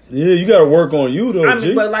there. Yeah, you got to work on you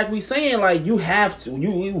though. But like we saying, like you have to.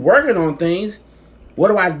 You working on things. What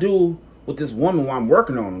do I do with this woman while I'm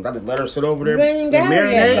working on them? I just let her sit over there and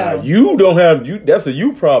marinate. You don't have you. That's a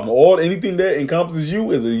you problem. Anything that encompasses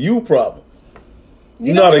you is a you problem.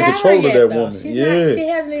 You're not in control of that woman. She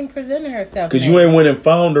hasn't even presented herself. Because you ain't went and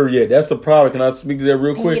found her yet. That's the problem. Can I speak to that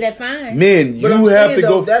real quick? Get that fine. Men, you have to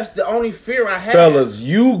go. That's the only fear I have. Fellas,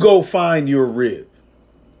 you go find your rib.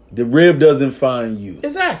 The rib doesn't find you.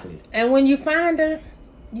 Exactly. And when you find her,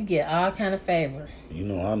 you get all kind of favor. You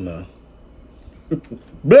know, I know.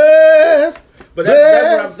 Bless. But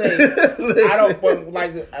that's what I'm saying. I don't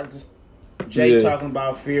like. I just Jay talking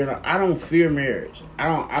about fear. I don't fear marriage. I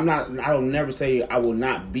don't never say I will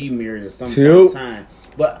not be married at some point in time.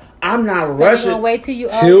 But I'm not rushing. You're gonna wait till you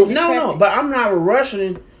old. No. But I'm not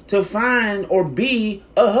rushing to find or be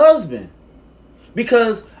a husband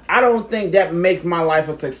because I don't think that makes my life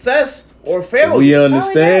a success or failure. We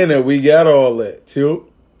understand that. We got all that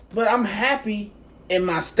too. But I'm happy in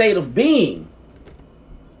my state of being.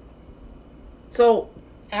 So,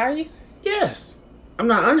 are you? Yes, I'm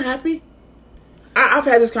not unhappy. I've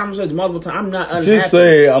had this conversation multiple times. I'm not unhappy. Just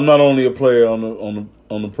say I'm not only a player on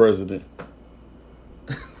the president.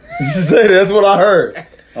 Just say that's what I heard.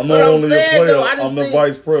 I'm not only a player. I'm the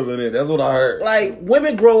vice president. That's what I heard. Like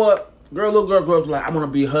women grow up, little girl grows up like I want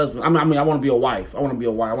to be a husband. I mean, I want to be a wife. I want to be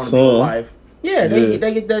a wife. I want to be a wife. Yeah,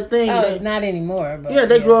 they get that thing. Oh, not anymore. But yeah,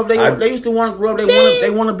 they grow up. They used to want to grow up. They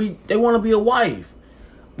want to be a wife.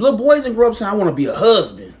 Little boys and grow up saying I want to be a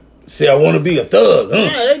husband. Say I want to be a thug. Huh?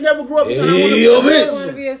 Yeah, they never grew up saying I want to be a husband. They want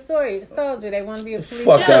to be a soldier. They want to be a police.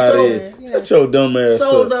 Fuck out of here. Shut your dumb ass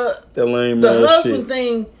up. That lame the ass husband shit.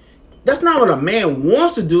 thing. That's not what a man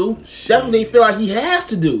wants to do. That's what they feel like he has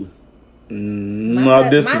to do. I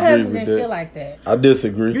disagree my husband with didn't that. Feel like that. I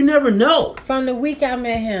disagree. You never know. From the week I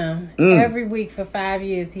met him, every week for 5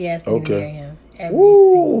 years, he asked me to marry him.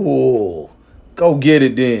 Ooh. Go get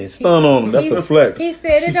it then. Stun on him. That's a flex. He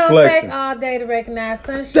said it don't take all day to recognize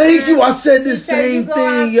sunshine. Thank you. I said the same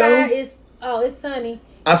thing, yo. It's sunny.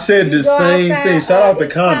 I said the same thing. Shout out the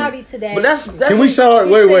comment. Today. But that's can we shout out?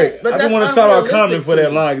 Wait. I just want to shout out comment for that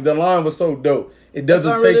too. line. The line was so dope. It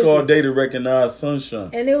doesn't take all day to recognize sunshine.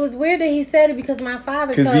 And it was weird that he said it because my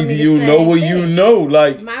father told me the Because either you same know what thing. you know.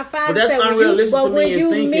 Like, my father but that's said, unrealistic to me when and you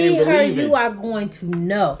thinking meet and her, believing. you are going to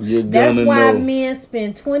know. You're That's gonna why know. men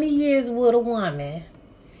spend 20 years with a woman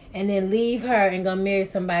and then leave her and go marry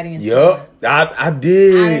somebody in 2 yup, months. I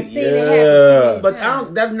did. I done seen it happen.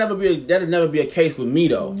 But that'll never be a case with me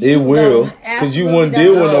though. It will, because you won't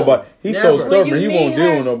deal with nobody. He's so Never. stubborn. He won't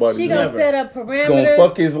deal with nobody. She gonna Never. set up parameters. Gonna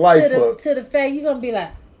fuck his life up. To the fact you gonna be like,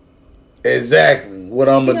 exactly what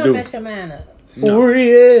I'm she gonna gonna do. mess your mind up. No. Oh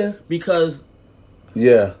yeah. Because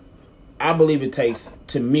Yeah. I believe it takes,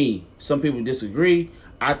 to me, some people disagree.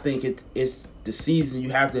 I think it's the season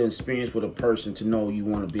you have to experience with a person to know you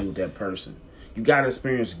want to be with that person. You got to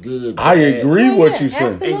experience good. I bad. agree what you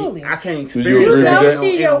said. Absolutely. I can't So experience you agree that. with that? She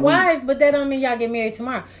in a your week. wife, but that don't mean y'all get married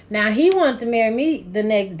tomorrow. Now he wanted to marry me the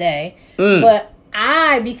next day, but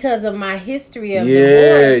because of my history of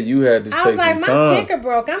divorce, you had to take I was like, some my time. picker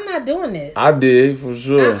broke. I'm not doing this. I did for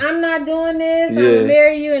sure. I'm not doing this. I'm Yeah. gonna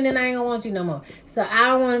marry you, and then I ain't gonna want you no more. So I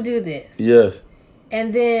don't want to do this. Yes.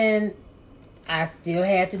 And then I still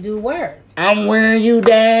had to do work. I'm wearing you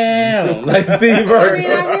down, like Steve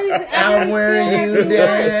Irwin. I'm wearing you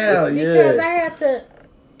down. Because Yeah. I had to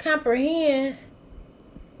comprehend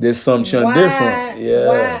There's something different.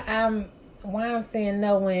 Yeah. why I'm saying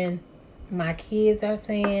no when my kids are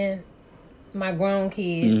saying, my grown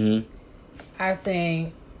kids are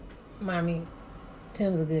saying, Mommy,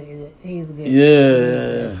 Tim's he's a good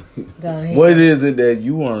Yeah. Go ahead. What is it that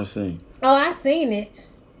you aren't seeing? Oh, I seen it.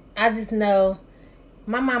 I just know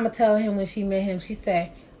my mama told him when she met him, she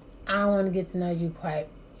said, I don't want to get to know you quite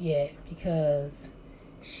yet because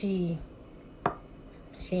she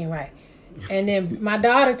ain't right. And then my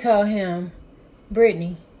daughter told him,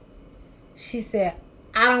 Brittany, she said,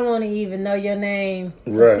 I don't want to even know your name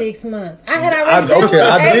for 6 months. I had already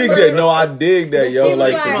I dig that. No, I dig that, yo.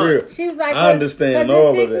 Like, for real. She was like, I understand all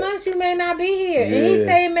of that. in 6 months you may not be here. Yeah. And he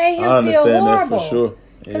said it made him I feel understand horrible. that for sure.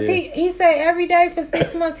 Because he said every day for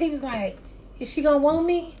 6 months he was like, is she going to want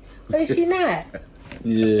me or is she not?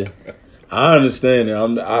 Yeah. I understand it.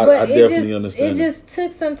 I definitely understand it. It just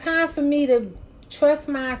took some time for me to trust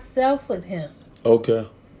myself with him. Okay.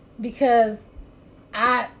 Because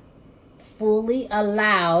I fully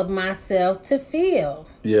allowed myself to feel.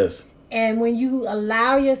 Yes. And when you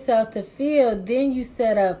allow yourself to feel, then you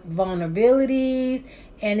set up vulnerabilities,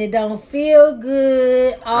 and it don't feel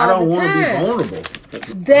good all the time. I don't want to be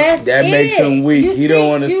vulnerable. That makes him weak. He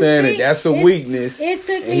don't understand it. That's a weakness. It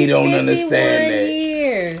took me he don't understand that.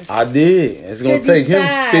 years. I did. It's gonna take him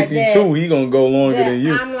 52. He gonna go longer than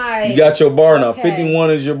you. I'm like, you got your bar now. okay.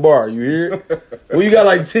 51 is your bar. You hear it? Well, you got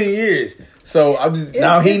like 10 years. So I'm just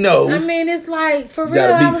now he knows. I mean, it's like for you real.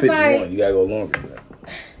 gotta I be was 51. like, You gotta go longer than that.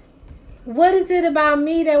 what is it about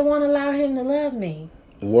me that won't allow him to love me?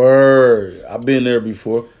 Word. I've been there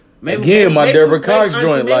before. Maybe, Again, my Deborah Cox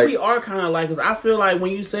joint. Maybe Like we are kind of like, because I feel like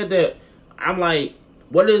when you said that, I'm like,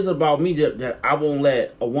 What is it about me that I won't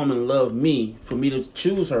let a woman love me for me to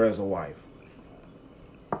choose her as a wife?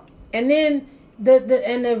 And then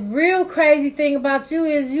the real crazy thing about you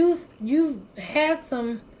is you had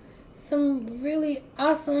some really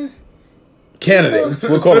awesome candidates.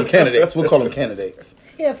 We'll call them candidates.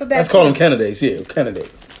 Yeah, for baptism. Let's call them candidates. Yeah,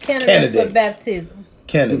 candidates For baptism.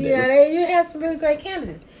 Candidates. Yeah, you had some really great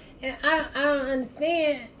candidates, and I don't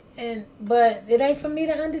understand. But it ain't for me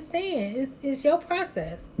to understand. It's your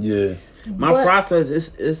process. Yeah. My process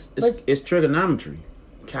is trigonometry,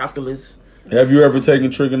 calculus. Have you ever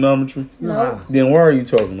taken trigonometry? No. Then why are you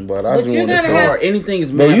talking about it? I just want to say anything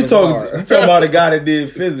is bro, math. you talking about a guy that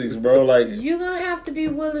did physics, bro. Like you're gonna have to be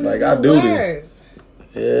willing like to I do do the work.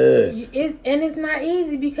 This. Yeah. It's not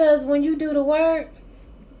easy because when you do the work,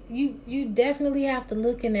 you definitely have to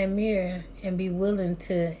look in that mirror and be willing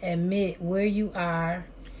to admit where you are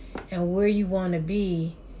and where you want to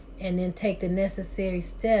be, and then take the necessary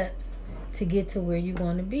steps to get to where you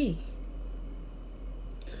want to be.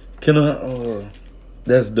 Can I?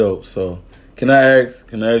 That's dope. So, can I ask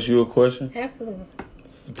you a question? Absolutely.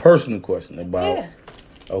 It's a personal question about. Yeah.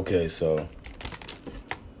 Okay, so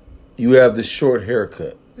you have the short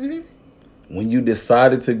haircut. Mm-hmm. When you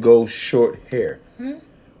decided to go short hair,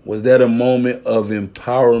 was that a moment of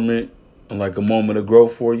empowerment and like a moment of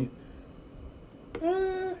growth for you?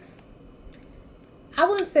 I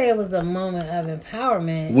wouldn't say it was a moment of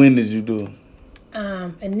empowerment. When did you do it?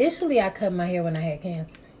 Initially, I cut my hair when I had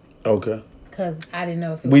cancer. Okay. Because I didn't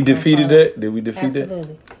know if it we was defeated that. Did we defeat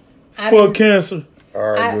Absolutely. that? Fuck cancer.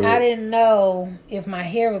 All right, I didn't know if my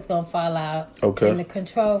hair was gonna fall out. Okay. And the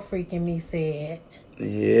control freak in me said,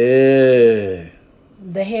 "Yeah,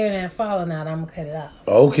 the hair ain't falling out. I'm gonna cut it off."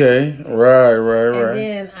 Okay. Right. And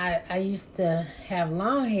then I used to have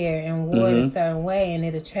long hair and wore it a certain way, and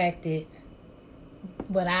it attracted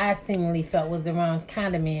what I seemingly felt was the wrong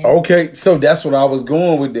kind of man. Okay, so that's what I was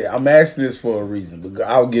going with that. I'm asking this for a reason, but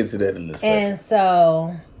I'll get to that in a second. And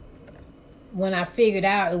so when I figured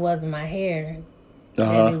out it wasn't my hair,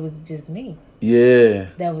 that it was just me. Yeah.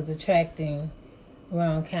 That was attracting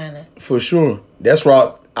wrong kind of. For sure. That's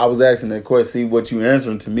why I was asking that question. See, what you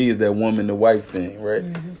answering to me is that woman to wife thing, right?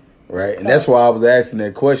 Mm-hmm. Right. And that's why I was asking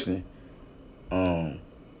that question.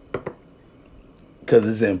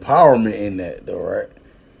 Because it's empowerment in that, though, right?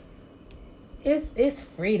 It's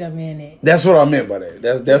freedom in it. That's what I meant by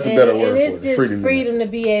that. That's a better word for it. It's just freedom to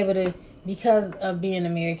be able to, because of being a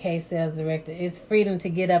Mary Kay sales director, it's freedom to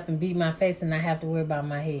get up and beat my face and not have to worry about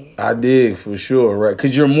my head. I dig, for sure, right?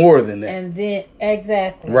 Because you're more than that. And then,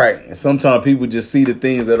 exactly. Right. And sometimes people just see the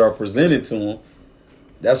things that are presented to them.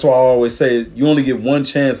 That's why I always say you only get one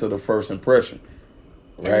chance of the first impression.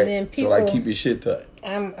 Right? And then people, so, like, keep your shit tight.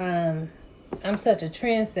 I'm such a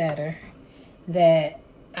trendsetter that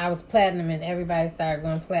I was platinum and everybody started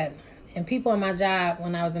going platinum. And people on my job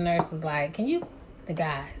when I was a nurse was like, they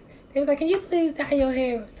was like, can you please dye your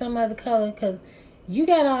hair some other color? Because you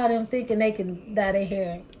got all them thinking they can dye their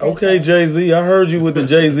hair. Okay, Jay-Z. I heard you with the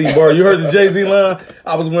Jay-Z bar. You heard the Jay-Z line?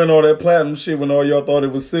 I was wearing all that platinum shit when all y'all thought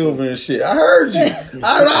it was silver and shit. I heard you. I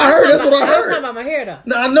heard. That's what I heard. I was talking about my hair, though.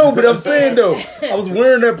 No, I know, but I'm saying, though, I was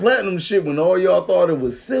wearing that platinum shit when all y'all thought it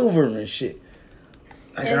was silver and shit.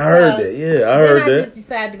 Like, I heard that. Yeah, I heard that. Then I just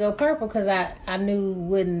decided to go purple because I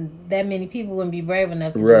knew that many people wouldn't be brave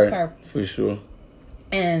enough to go purple. For sure.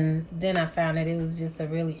 And then I found that it was just a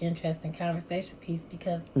really interesting conversation piece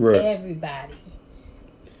because everybody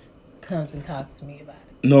comes and talks to me about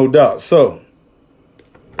it. No doubt. So,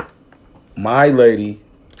 my lady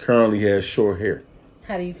currently has short hair.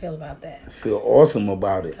 How do you feel about that? I feel awesome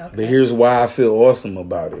about it. Okay. But here's why I feel awesome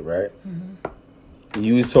about it, right? Mm-hmm.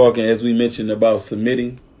 You was talking, as we mentioned, about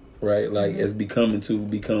submitting, right? Like, as become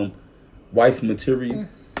wife material.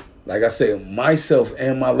 Mm-hmm. Like I said, myself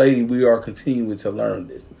and my lady, we are continuing to learn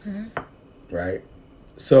this, right?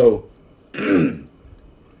 So, when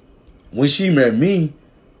she met me,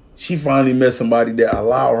 she finally met somebody that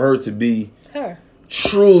allowed her to be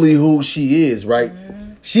truly who she is, right?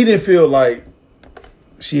 Mm-hmm. She didn't feel like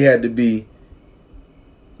she had to be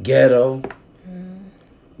ghetto. Mm-hmm.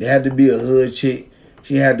 There had to be a hood chick.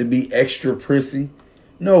 She had to be extra prissy.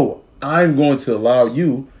 No, I'm going to allow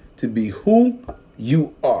you to be who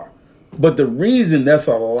you are. But the reason that's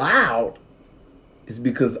allowed is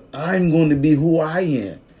because I'm going to be who I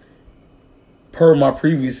am. Per my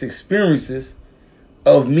previous experiences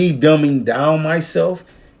of me dumbing down myself.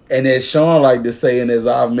 And as Sean liked to say, and as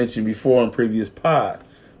I've mentioned before in previous pods,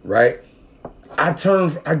 right? I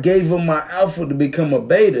gave up my alpha to become a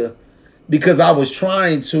beta because I was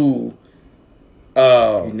trying to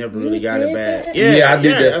You never really got it back. that? Yeah, I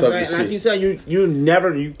did that sucker shit. Like you said, you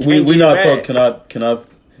never. You can't We get not it talking. back. Can I?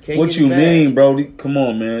 Can't What get you it back. mean, Brody? Come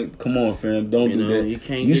on, man. Come on, fam. Don't do that. You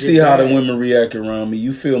can't You get see it how the back. women react around me.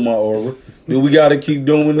 You feel my aura. Do we got to keep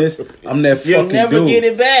doing this? I'm that You'll fucking never dude. get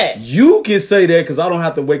it back. You can say that because I don't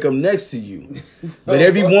have to wake up next to you. But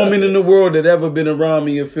every woman in the world that ever been around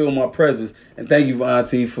me and feel my presence. And thank you,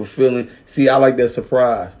 Auntie, for feeling. See, I like that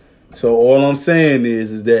surprise. So all I'm saying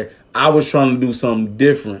is that I was trying to do something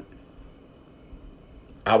different.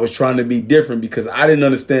 I was trying to be different because I didn't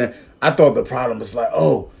understand. I thought the problem was like,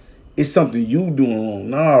 oh, it's something you doing wrong.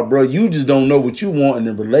 Nah, bro, you just don't know what you want in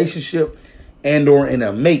a relationship and or in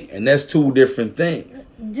a mate. And that's two different things.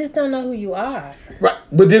 Just don't know who you are. Right.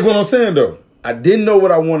 But dig what I'm saying, though. I didn't know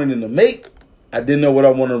what I wanted in a mate. I didn't know what I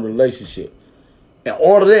wanted in a relationship. And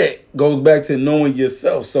all of that goes back to knowing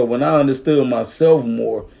yourself. So when I understood myself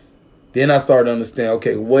more, then I started to understand,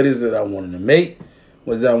 okay, what is it I want in a mate?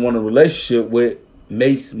 What is it I want in a relationship with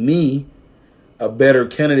makes me a better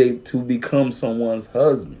candidate to become someone's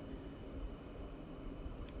husband.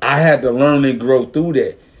 I had to learn and grow through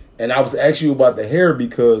that. And I was asking you about the hair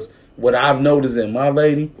because what I've noticed in my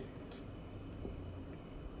lady,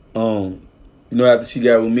 after she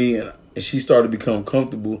got with me and she started to become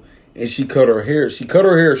comfortable and she cut her hair. She cut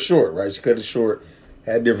her hair short, right? She cut it short,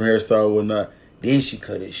 had different hairstyle and whatnot. Then she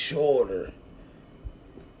cut it shorter,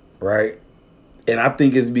 right? And I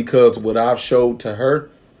think it's because what I've showed to her,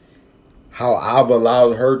 how I've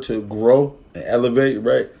allowed her to grow and elevate,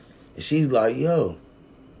 right? And she's like, yo,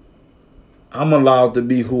 I'm allowed to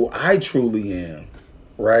be who I truly am,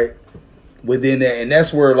 right? Within that. And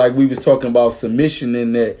that's where, like, we was talking about submission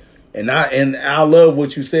in that. And I love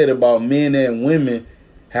what you said about men and women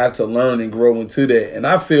have to learn and grow into that. And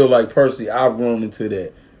I feel like, personally, I've grown into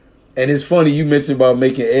that. And it's funny, you mentioned about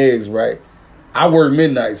making eggs, right? I work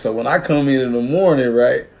midnight, so when I come in the morning,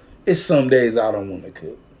 right, it's some days I don't want to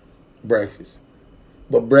cook breakfast.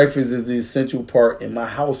 But breakfast is the essential part in my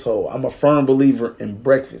household. I'm a firm believer in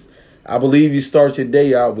breakfast. I believe you start your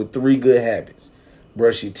day out with 3 good habits.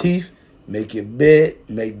 Brush your teeth, make your bed,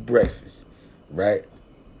 make breakfast, right?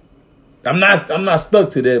 I'm not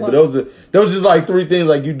stuck to that, but those are just like 3 things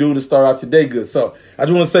like you do to start out your day good. So I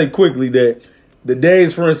just want to say quickly that the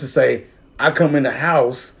days, for instance, say I come in the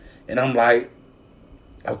house and I'm like,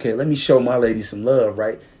 okay, let me show my lady some love,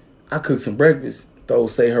 right? I cook some breakfast, throw,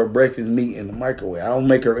 say, her breakfast meat in the microwave. I don't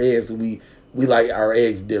make her eggs. We like our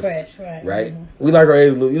eggs different. Fresh, right? Mm-hmm. We like our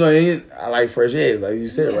eggs, I like fresh eggs, like you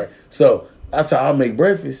said, right? So that's how I make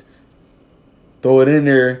breakfast. Throw it in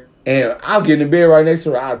there, and I'll get in the bed right next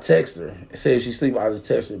to her. I'll text her. Say if she sleep, I'll just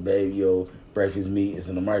text her, babe, yo, breakfast meat is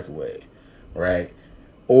in the microwave, right?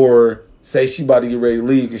 Or say she about to get ready to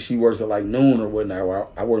leave because she works at like noon or whatnot, or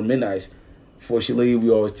I work midnight. Before she leave,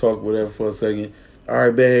 we always talk whatever for a second. All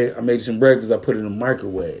right, babe, I made you some breakfast. I put it in the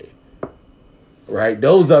microwave. Right?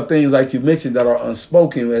 Those are things like you mentioned that are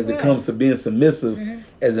unspoken as it comes to being submissive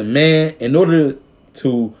as a man. In order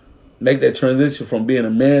to make that transition from being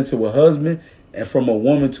a man to a husband and from a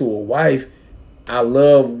woman to a wife, I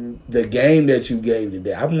love the game that you gave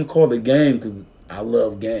today. I wouldn't call it game because I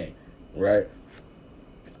love game, right?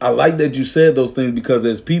 I like that you said those things because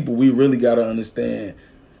as people, we really got to understand,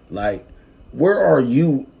 like, where are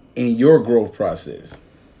you in your growth process?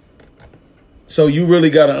 So you really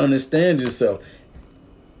got to understand yourself.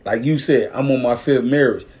 Like you said, I'm on my 5th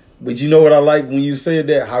marriage. But you know what I like when you said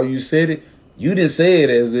that, how you said it? You didn't say it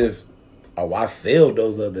as if, oh, I failed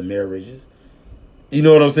those other marriages. You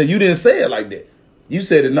know what I'm saying? You didn't say it like that. You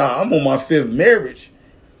said it, nah, I'm on my 5th marriage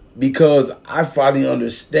because I finally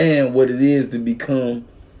understand what it is to become,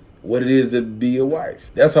 what it is to be a wife.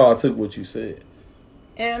 That's how I took what you said.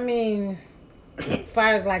 I mean, as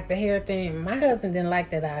far as like the hair thing, my husband didn't like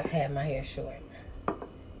that I had my hair short.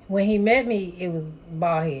 When he met me, it was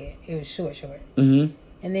bald head. It was short. Mm-hmm.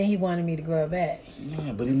 And then he wanted me to grow it back.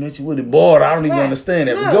 Yeah, but he met you with it bald. I don't even understand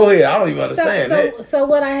that. No. But go ahead. I don't even understand that. So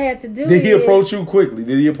what I had to do Did he approach you quickly?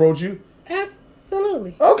 Did he approach you?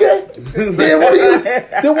 Absolutely. Okay. Then what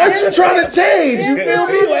you trying to change? You feel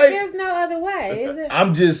me? Like, there's no other way, is it?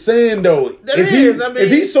 I'm just saying though,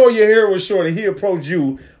 if he saw your hair was short and he approached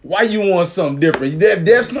you, why you want something different?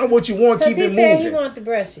 That's not what you want. Keep it moving. Because he said he wanted to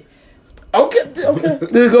brush it. Okay.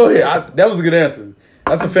 Then go ahead. That was a good answer.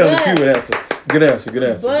 That's a family feud answer. Good answer.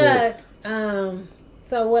 But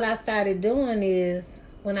so what I started doing is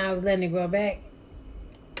when I was letting it grow back,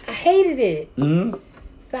 I hated it. Mm-hmm.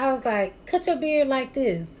 So I was like, cut your beard like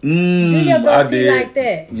this. Do your goatee like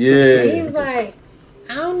that. Yeah. And he was like,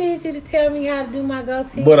 I don't need you to tell me how to do my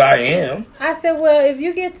goatee. But I am. I said, well, if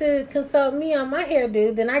you get to consult me on my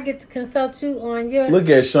hairdo, then I get to consult you on your... Look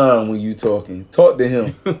at Sean when you talking. Talk to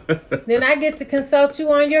him. Then I get to consult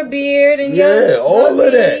you on your beard and your... Yeah, all goatee,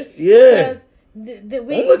 of that. Yeah.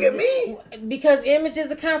 Don't look at me. Because image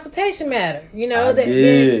is a consultation matter. You know?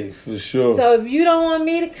 For sure. So if you don't want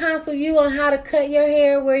me to consult you on how to cut your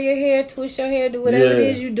hair, wear your hair, twist your hair, do whatever it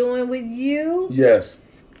is you're doing with you... Yes.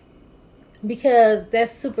 Because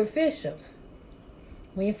that's superficial.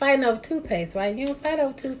 When you're fighting over toothpaste, right? You don't fight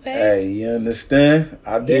over toothpaste. Hey, you understand?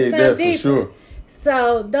 I did that for sure.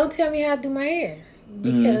 So don't tell me how to do my hair.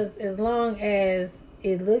 Because as long as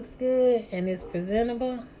it looks good and it's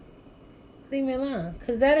presentable, leave me alone.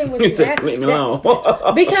 Because that ain't what you ask. Leave me alone.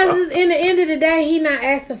 Because in the end of the day, he not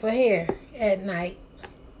asking for hair at night.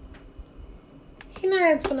 He not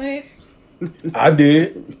asking for no hair. I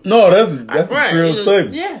did. No, that's a real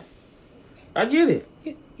statement. Yeah. I get it.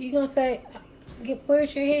 You gonna say,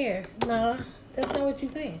 where's your hair? No, that's not what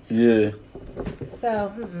you're saying. Yeah.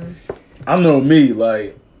 So, I know me,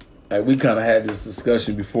 like we kind of had this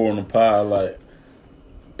discussion before on the pod. Like,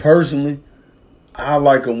 personally, I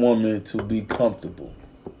like a woman to be comfortable.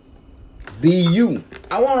 Be you.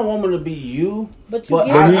 I want a woman to be you, but he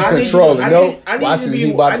controlling. No, watch this.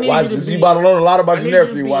 You about to learn a lot about your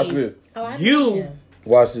nephew. Watch this.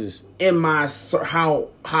 Watch this. In my how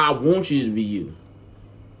I want you to be you.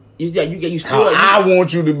 You still. How I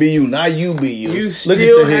want you to be you, not you be you. You Look still at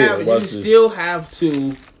your have. head. You still have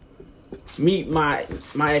to meet my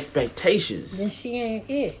expectations. Then she ain't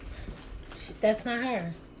it. That's not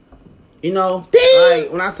her. You know,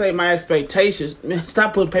 like when I say my expectations, man,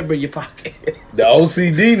 stop putting paper in your pocket. The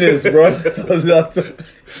OCD-ness, bro.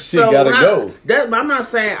 Shit gotta go. I'm not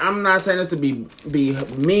saying this to be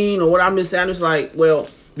mean or what. I'm just saying, I'm just like, well,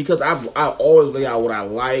 because I always lay out what I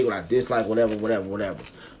like, what I dislike, whatever.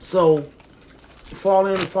 So fall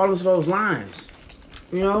into those lines,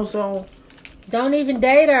 you know. So don't even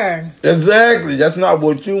date her. Exactly. That's not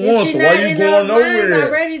what you want. So why you going over there?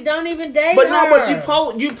 Already, don't even date her. But no, but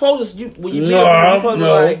you post when you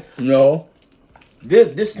no.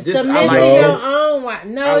 This submit I like to this. your own wife.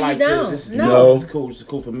 No, like you don't. This is cool. This is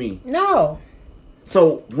cool for me. No.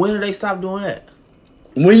 So when do they stop doing that?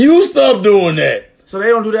 When you stop doing that. So they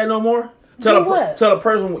don't do that no more. Tell a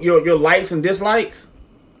person your likes and dislikes.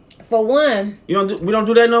 For one, we don't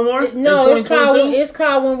do that no more. No, it's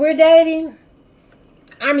called when we're dating.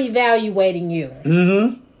 I'm evaluating you.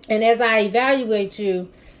 Mm-hmm. And as I evaluate you,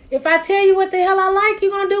 if I tell you what the hell I like,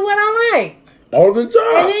 you're going to do what I like. All the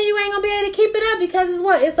time. And then you ain't going to be able to keep it up because it's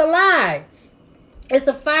what? It's a lie. It's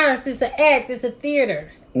a farce. It's an act. It's a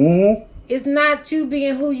theater. Mm-hmm. It's not you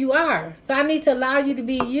being who you are. So I need to allow you to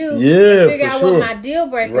be you. Yeah, and figure out what my deal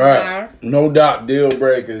breakers are. No doubt deal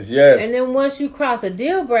breakers, yes. And then once you cross a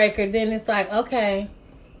deal breaker, then it's like, okay,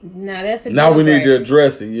 now that's a deal breaker. Now we need to breaker.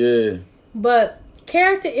 address it, yeah. But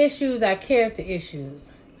character issues are character issues.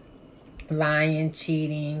 Lying,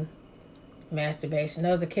 cheating, masturbation.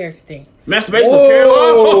 Those are character things. Masturbation is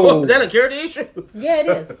character. Is that a character issue? Yeah, it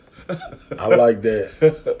is. I like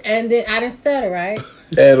that. And then I didn't stutter, right?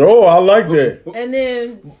 At all, I like that. And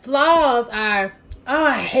then flaws are,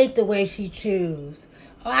 I hate the way she chews.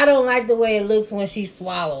 I don't like the way it looks when she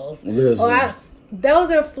swallows. Listen.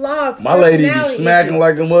 Those are flaws. My lady be smacking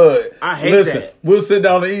like a mud. I hate that. We'll sit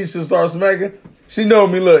down to eat, she'll start smacking. She know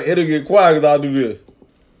me, look, it'll get quiet because I'll do this.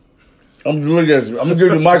 I'm just looking at you. I'm going to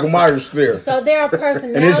give you the Michael Myers stare. So there are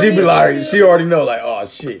personality and then she be like, issues. she already know, like, oh,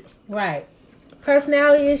 shit. Right.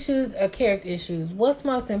 Personality issues or character issues. What's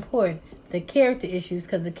most important? The character issues,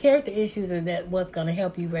 because the character issues are what's going to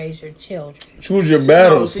help you raise your children. Choose your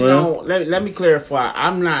battles, man. Let me clarify.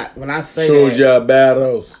 I'm not, when I say Choose your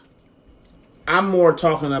battles. I'm more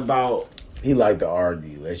talking about. He like to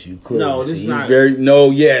argue, as you clearly No, this see. is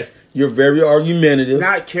not. Yes, you're very argumentative.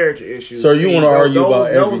 Not character issues. So you want to argue about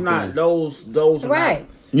everything. Those right. Not,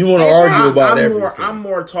 you want to argue about everything. I'm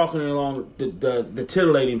more talking along the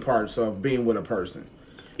titillating parts of being with a person.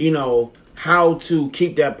 You know, how to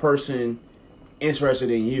keep that person interested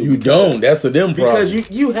in you. You don't. That's a them problem. Because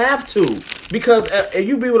you have to. Because if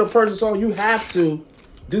you be with a person, so you have to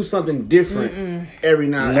do something different every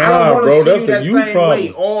night. Nah, I don't want to that's see you a that you same problem.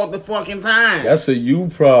 way all the fucking time. That's a you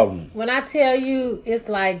problem. When I tell you, it's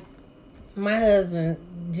like my husband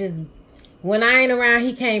just, when I ain't around,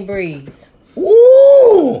 he can't breathe.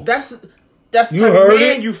 Ooh! That's the You type heard of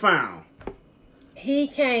man it? you found. He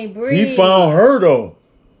can't breathe. He found her though.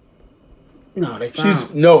 No, they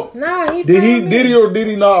found. No, he Did found me. he or did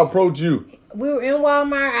he not approach you? we were in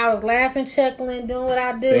Walmart. I was laughing, chuckling, doing what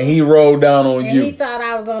I do. And he rolled down on and you. he thought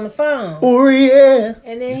I was on the phone. Oh, yeah.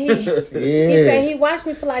 And then he said he watched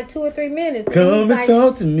me for like 2 or 3 minutes. Come and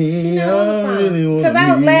talk to me. I really want to because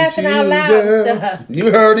I was laughing out loud and stuff.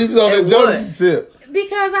 You heard he was on the Johnson tip.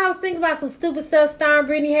 Because I was thinking about some stupid stuff Star and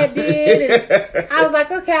Brittany had did. And I was like,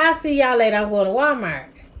 okay, I'll see y'all later. I'm going to Walmart.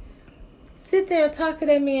 Sit there and talk to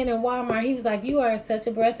that man in Walmart. He was like, you are such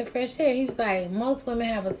a breath of fresh air. He was like, most women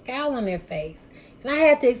have a scowl on their face. And I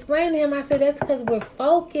had to explain to him, I said, that's because we're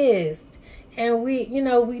focused. And we looking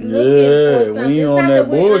for something. We ain't on that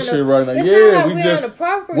bullshit right now. Yeah,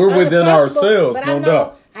 we're within ourselves, but no I know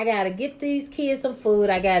doubt. I gotta get these kids some food.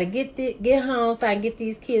 I gotta get home so I can get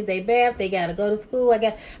these kids they bath. They gotta go to school.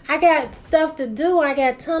 I got stuff to do. I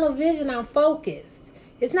got tunnel vision. I'm focused.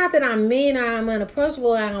 It's not that I'm mean or I'm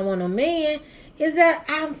unapproachable. I don't want no man. It's that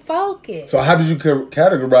I'm focused. So how did you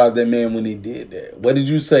categorize that man when he did that? What did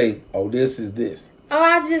you say? Oh, this is this. Oh,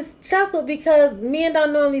 I just chuckled because men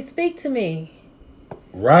don't normally speak to me.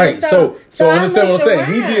 Right. So understand what I'm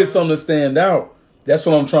saying. He did something to stand out. That's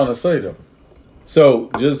what I'm trying to say, though. So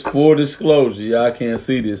just full disclosure, y'all can't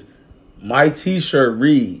see this. My T-shirt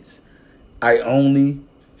reads, "I only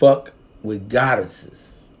fuck with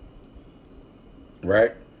goddesses."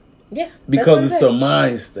 Right? Yeah. Because it's a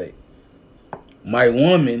mind state. My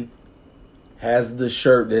woman has the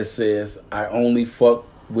shirt that says, "I only fuck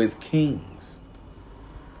with kings."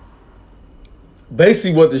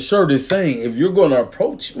 Basically what the shirt is saying, if you're going to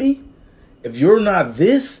approach me, if you're not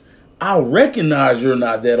this, I'll recognize you're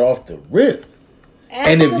not that off the rip.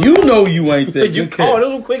 Absolutely. And if you know you ain't that, you call it a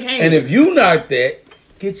little quick hand. And if you not that,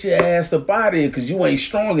 get your ass up out of here because you ain't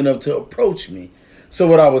strong enough to approach me. So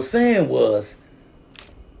what I was saying was,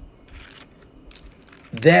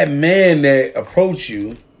 that man that approached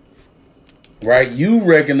you, right, you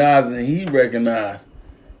recognize and he recognized,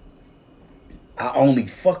 I only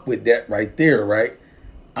fuck with that right there, right?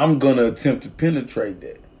 I'm going to attempt to penetrate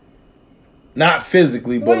that. Not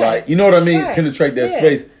physically, but like, you know what I mean? Right. Penetrate that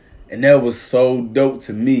space. And that was so dope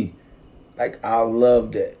to me. Like, I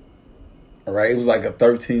love that. All right? It was like a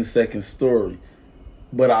 13-second story.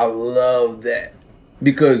 But I love that.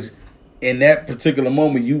 Because in that particular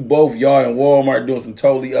moment, y'all in Walmart doing some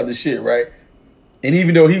totally other shit, right? And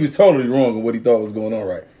even though he was totally wrong in what he thought was going on,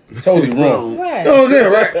 right? Totally wrong. Right. You know what I'm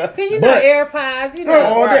saying, right? Because you know AirPods, you know.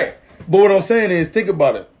 All day. But what I'm saying is, think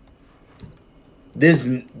about it. This,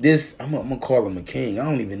 I'm going to call him a king. I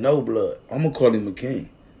don't even know blood. I'm going to call him a king.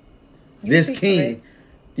 This king. Correct.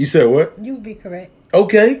 You said what? You would be correct.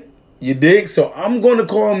 Okay. You dig? So I'm going to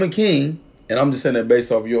call him a king. And I'm just saying that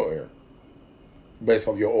based off your air. Based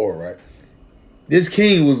off your aura, right? This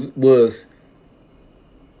king was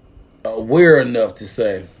aware enough to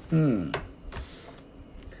say,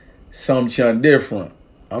 something different.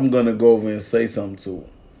 I'm going to go over and say something to him.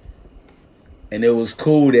 And it was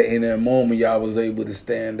cool that in that moment y'all was able to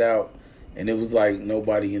stand out. And it was like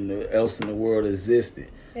nobody else in the world existed.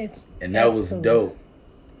 And that was cool. Dope.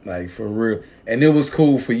 Like, for real. And it was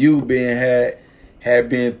cool for you being had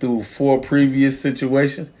been through 4 previous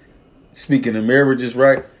situations. Speaking of marriages,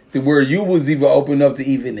 right? To where you was even open up to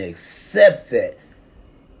even accept that.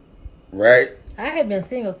 Right? I had been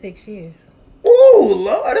single 6 years. Ooh,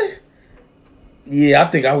 Lordy. Yeah,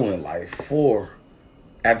 I think I went like 4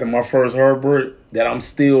 after my first heartbreak that I'm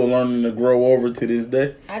still learning to grow over to this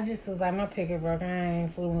day. I just was like, my picker broke. I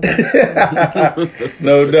ain't fooling with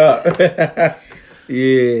No doubt.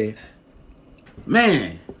 Yeah.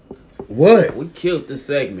 Man. What? We killed the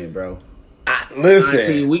segment, bro. Listen,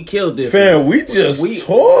 Auntie, we killed this. Fam, we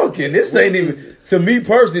talking. This ain't even, to me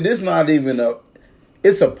personally, this not even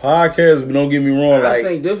it's a podcast, but don't get me wrong. I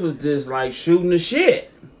think this was just like shooting the shit.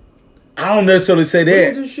 I don't necessarily say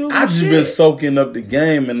that. I just been soaking up the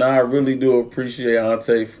game, and I really do appreciate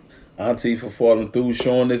Auntie for falling through,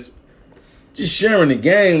 showing this, just sharing the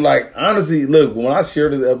game. Like, honestly, look, when I share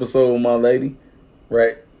this episode with my lady,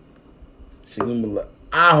 right, she gonna be like,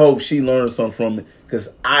 I hope she learned something from it, because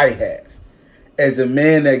I have. As a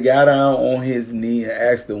man that got down on his knee and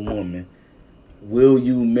asked the woman, will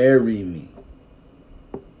you marry me?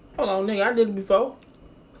 Hold on, nigga, I did it before.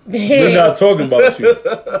 We're not talking about you.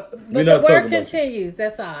 But the work continues,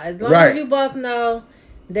 that's all. As long as you both know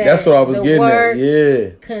that that's what I was getting at. Yeah.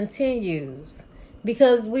 Continues.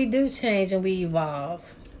 Because we do change and we evolve.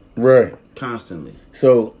 Right. Constantly.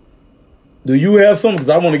 So, do you have something? Because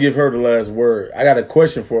I want to give her the last word. I got a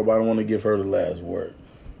question for her, but I don't want to give her the last word.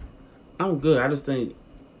 I'm good. I just think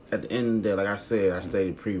at the end of the day, like I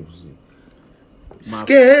stated previously.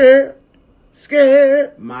 Scared.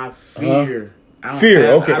 My fear.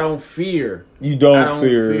 Okay. I don't fear. You don't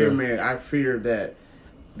fear. Man. I fear that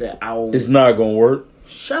that I will. It's not gonna work.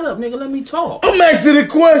 Shut up, nigga. Let me talk. I'm asking a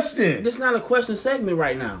question. This not a question segment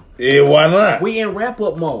right now. Yeah, why not? We in wrap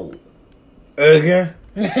up mode. Okay.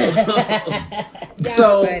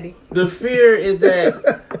 So funny. the fear is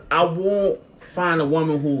that I won't find a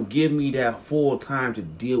woman who will give me that full time to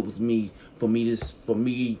deal with me for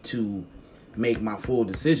me to make my full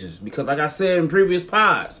decisions. Because like I said in previous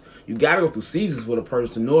pods, you gotta go through seasons with a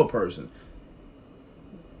person to know a person.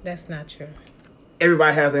 That's not true.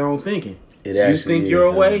 Everybody has their own thinking. It actually you think is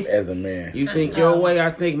your way as a man. You think your way, I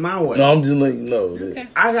think my way. No, I'm just letting you know. Okay.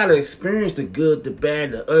 I gotta experience the good, the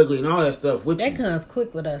bad, the ugly, and all that stuff with That you. comes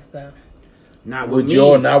quick with us though. Not with me.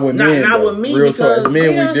 Y'all, not with men. Not though. with me Real because talk. We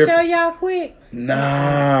Men, don't show different. y'all quick.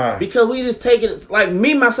 Nah. Because we just take it like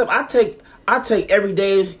me myself. I take every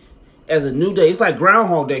day as a new day. It's like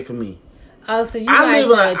Groundhog Day for me. Oh, so you I like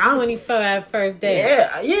live the 24-hour first day?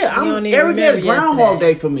 Yeah. You don't even Every day is remember Groundhog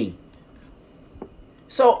yesterday. Day for me.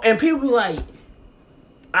 So and people be like,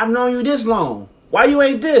 I've known you this long. Why you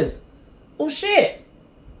ain't this? Well, shit.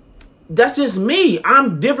 That's just me.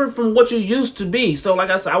 I'm different from what you used to be. So, like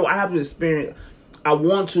I said, I have to experience. I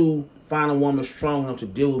want to find a woman strong enough to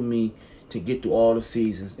deal with me to get through all the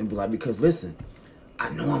seasons and be like, because listen, I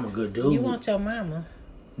know I'm a good dude. You want your mama?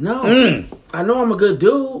 No, I know I'm a good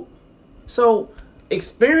dude. So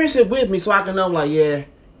experience it with me, so I can know, like, yeah,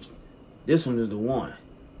 this one is the one.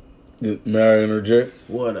 May I interject?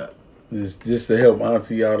 What up? Just to help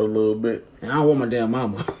Auntie out a little bit. And I don't want my damn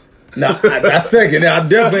mama. Nah, I second it. I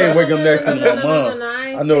definitely ain't waking up next to my mom. No, I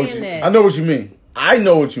ain't I know saying that. I know what you mean. I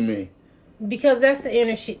know what you mean. Because that's the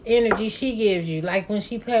energy she gives you. Like when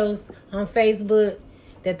she posts on Facebook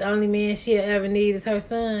that the only man she'll ever need is her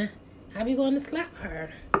son, I be wanting to slap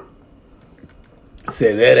her.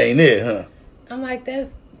 Said that ain't it, huh? I'm like,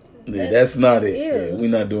 that's not it. Ew. Yeah, we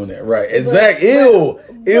not doing that. Right. Exactly. Ew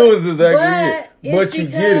is exactly it. But you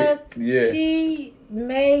get it. Yeah. She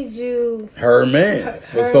made you her man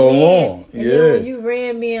for her so man. long. And Yeah. then when you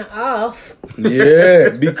ran men off. Yeah.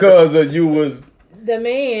 Because of you was the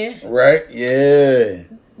man. right. Yeah.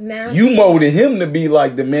 Now you molded him to be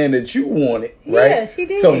like the man that you wanted, right? Yeah, she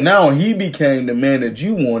did. So now he became the man that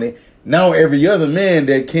you wanted. Now every other man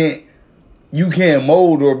that you can't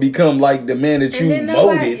mold or become like the man that you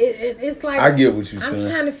molded. It's like I get what you're saying. I'm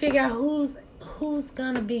trying to figure out who's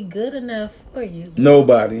gonna be good enough for you.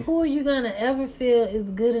 Nobody. Who are you gonna ever feel is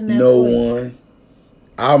good enough? No for you? one.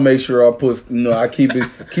 I'll make sure I put, I keep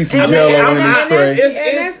some Jello in the tray.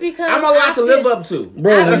 And that's because I'm a lot to live up to,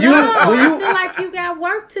 bro. I feel like you got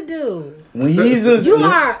work to do. When he's you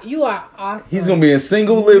are awesome. He's gonna be in a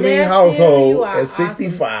single living Nephew, household at awesome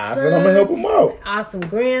 65, son, and I'm gonna help him out. Awesome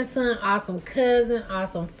grandson, awesome cousin,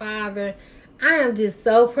 awesome father. I am just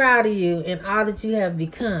so proud of you and all that you have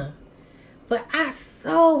become. But I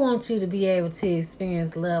so want you to be able to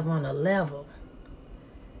experience love on a level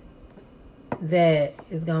that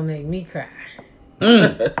is gonna make me cry.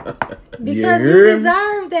 Because you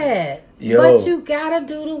deserve that. Yo. But you gotta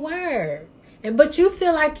do the work. But you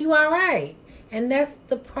feel like you are right. And that's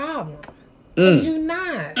the problem. Because you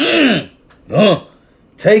not.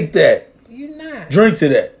 Take that. You not. Drink to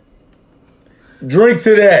that. Drink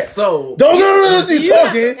to that. So don't you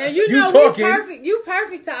talking. And you know talking. You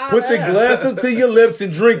perfect to all Put the glass up to your lips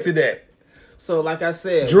and drink to that. So, like I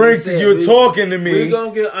said, you're talking to me. We're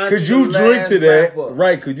gonna get Auntie could you drink to that? wrap-up.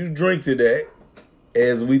 Right, could you drink to that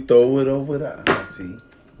as we throw it over to Auntie?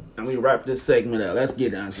 And we wrap this segment up. Let's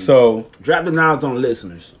get it, Auntie. So, drop the knowledge on the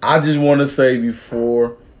listeners. I just want to say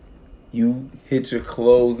before you hit your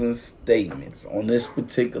closing statements on this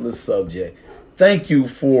particular subject, thank you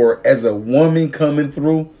for, as a woman, coming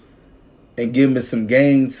through and giving some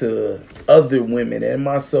game to other women and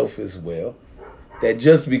myself as well. That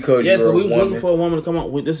just because you're so we a was woman, looking for a woman to come up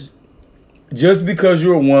with this. Just because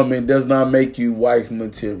you're a woman does not make you wife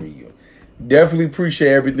material. Definitely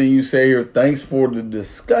appreciate everything you say here. Thanks for the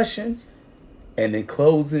discussion. And in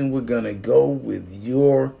closing, we're going to go with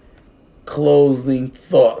your closing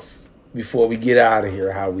thoughts before we get out of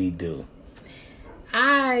here, how we do.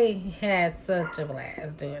 I had such a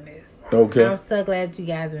blast doing this. Okay. I'm so glad you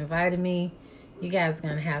guys invited me. You guys are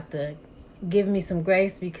going to have to give me some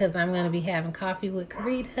grace because I'm going to be having coffee with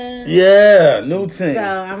Karita. Yeah, new team. So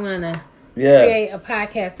I'm going to create a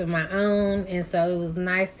podcast of my own. And so it was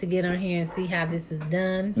nice to get on here and see how this is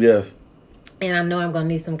done. Yes. And I know I'm going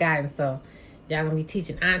to need some guidance. So y'all going to be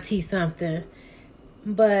teaching Auntie something.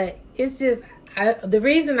 But it's just, the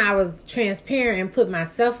reason I was transparent and put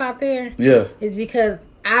myself out there is because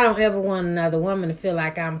I don't ever want another woman to feel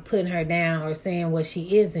like I'm putting her down or saying what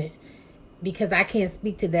she isn't. Because I can't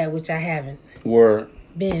speak to that which I haven't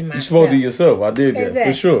been myself. You spoke to yourself. I did that,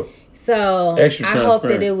 for sure. So Extra I hope that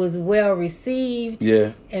transparent. it was well received.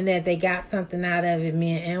 Yeah. And that they got something out of it,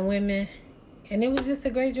 men and women. And it was just a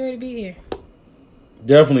great joy to be here.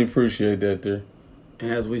 Definitely appreciate that there.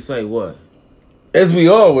 And as we say, what? As we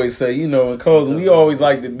always say, you know, in closing, we always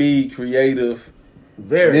like to be creative.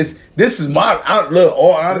 Very. This is my look.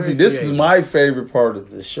 All honestly, Very this is creative. my favorite part of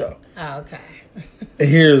the show. Oh, okay. And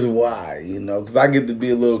here's why, you know, because I get to be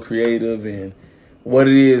a little creative in what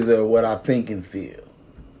it is or what I think and feel.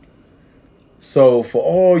 So for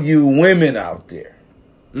all you women out there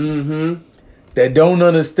Mm-hmm. that don't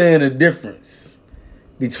understand the difference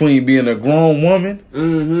between being a grown woman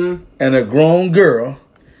Mm-hmm. and a grown girl,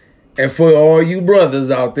 and for all you brothers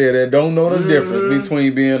out there that don't know the difference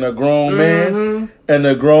between being a grown man and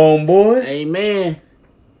a grown boy, Amen.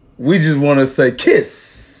 we just want to say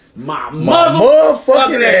kiss My my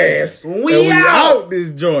motherfucking ass. We And we out. out this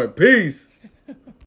joint. Peace.